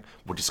cooking,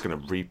 we're just going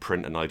to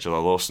reprint a Nigel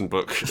L. Lawson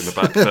book in the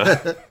back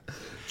there.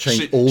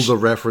 Change all the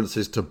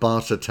references to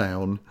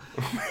Bartertown.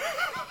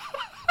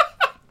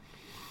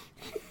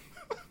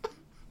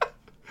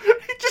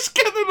 Just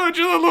get the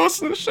Nigel L.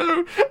 Lawson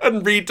show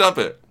and redub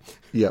it.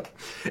 Yep.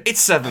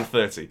 It's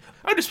 7:30.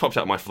 I just popped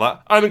out of my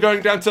flat. I'm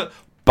going down to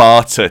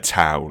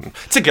Bartertown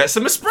to get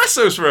some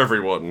espressos for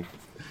everyone.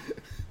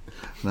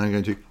 Now I'm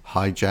going to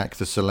hijack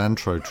the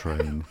cilantro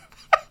train.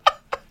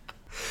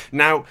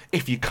 Now,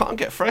 if you can't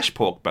get fresh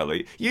pork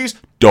belly, use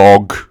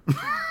dog.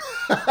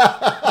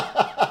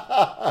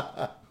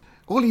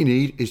 All you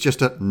need is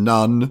just a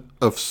none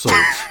of salt.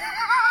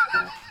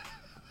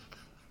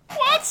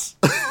 What?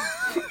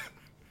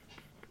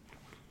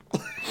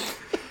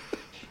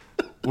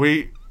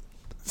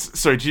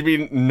 Sorry, do you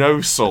mean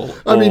no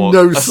salt? I mean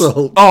no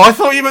salt. Oh, I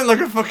thought you meant like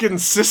a fucking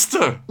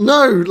sister.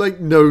 No,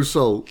 like no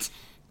salt.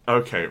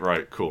 Okay,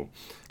 right, cool.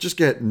 Just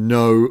get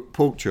no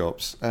pork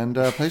chops and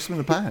place them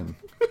in a pan.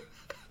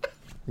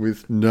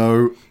 With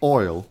no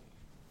oil.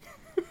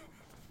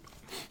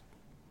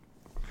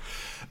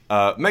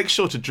 Make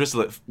sure to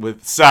drizzle it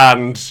with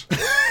sand.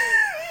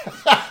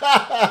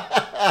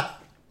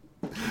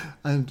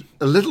 And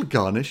a little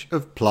garnish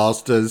of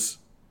plasters.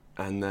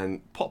 And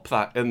then pop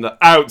that in the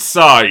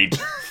outside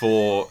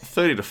for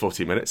 30 to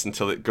 40 minutes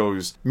until it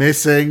goes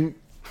missing.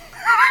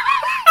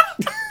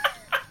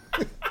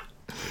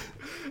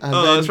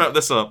 let's wrap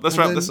this up.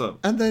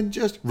 And then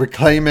just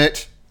reclaim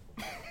it.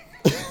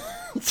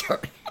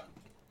 Sorry.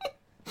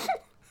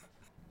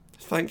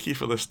 Thank you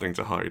for listening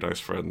to High Dice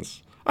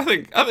Friends. I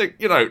think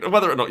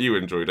whether or not you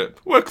enjoyed it,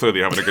 we're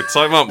clearly having a good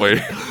time, aren't we?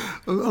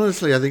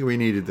 Honestly, I think we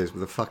needed this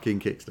with a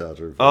fucking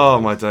Kickstarter. Oh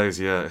my days,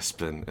 yeah. It's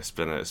been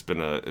a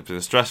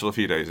stressful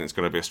few days, and it's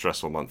going to be a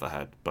stressful month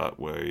ahead. But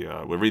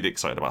we're really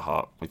excited about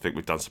Heart. We think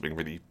we've done something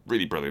really,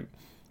 really brilliant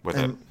with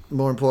it.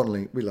 More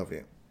importantly, we love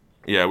you.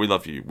 Yeah, we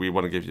love you. We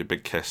want to give you a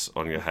big kiss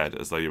on your head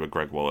as though you were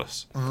Greg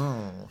Wallace.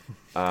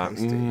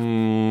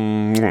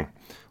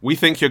 We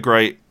think you're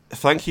great.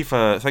 Thank you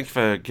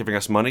for giving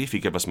us money. If you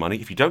give us money,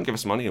 if you don't give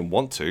us money and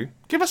want to,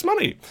 give us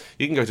money.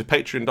 You can go to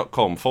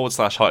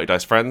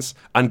patreon.com/HeartyDiceFriends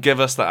and give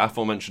us that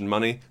aforementioned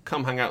money.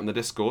 Come hang out in the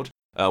Discord,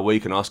 where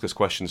you can ask us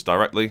questions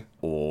directly,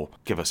 or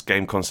give us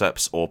game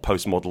concepts, or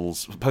post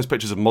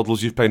pictures of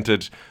models you've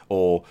painted,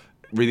 or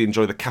really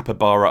enjoy the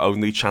Capybara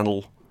only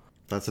channel.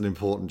 That's an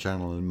important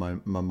channel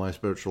in my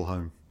spiritual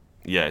home.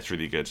 Yeah, it's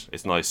really good.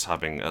 It's nice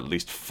having at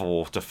least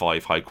 4 to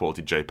 5 high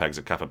quality JPEGs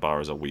of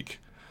capybaras a week.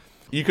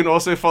 You can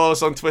also follow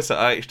us on Twitter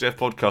at HDF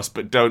Podcast,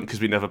 but don't because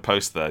we never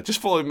post there.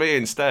 Just follow me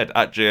instead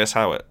at JS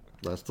Howitt.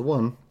 That's the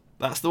one.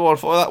 That's the one.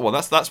 Follow that one.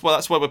 That's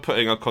where we're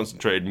putting our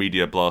concentrated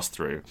media blast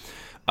through.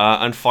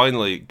 And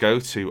finally, go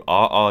to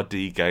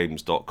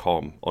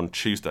rrdgames.com on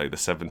Tuesday, the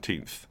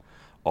 17th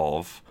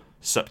of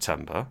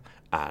September,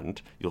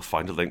 and you'll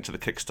find a link to the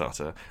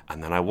Kickstarter.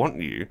 And then I want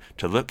you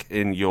to look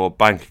in your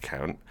bank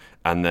account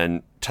and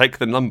then take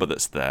the number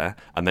that's there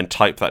and then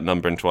type that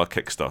number into our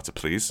Kickstarter,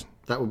 please.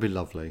 That would be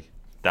lovely.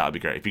 That would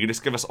be great. If you could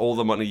just give us all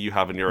the money you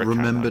have in your account.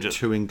 Remember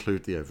to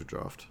include the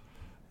overdraft.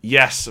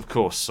 Yes, of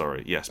course,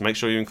 sorry. Yes, make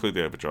sure you include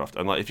the overdraft.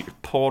 And if you could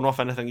pawn off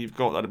anything you've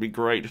got, that'd be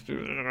great. Just do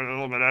a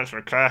little bit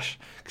extra cash.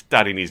 Because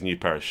Daddy needs a new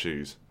pair of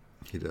shoes.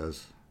 He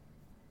does.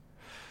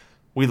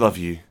 We love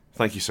you.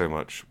 Thank you so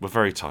much. We're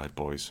very tired,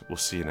 boys. We'll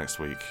see you next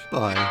week.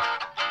 Bye.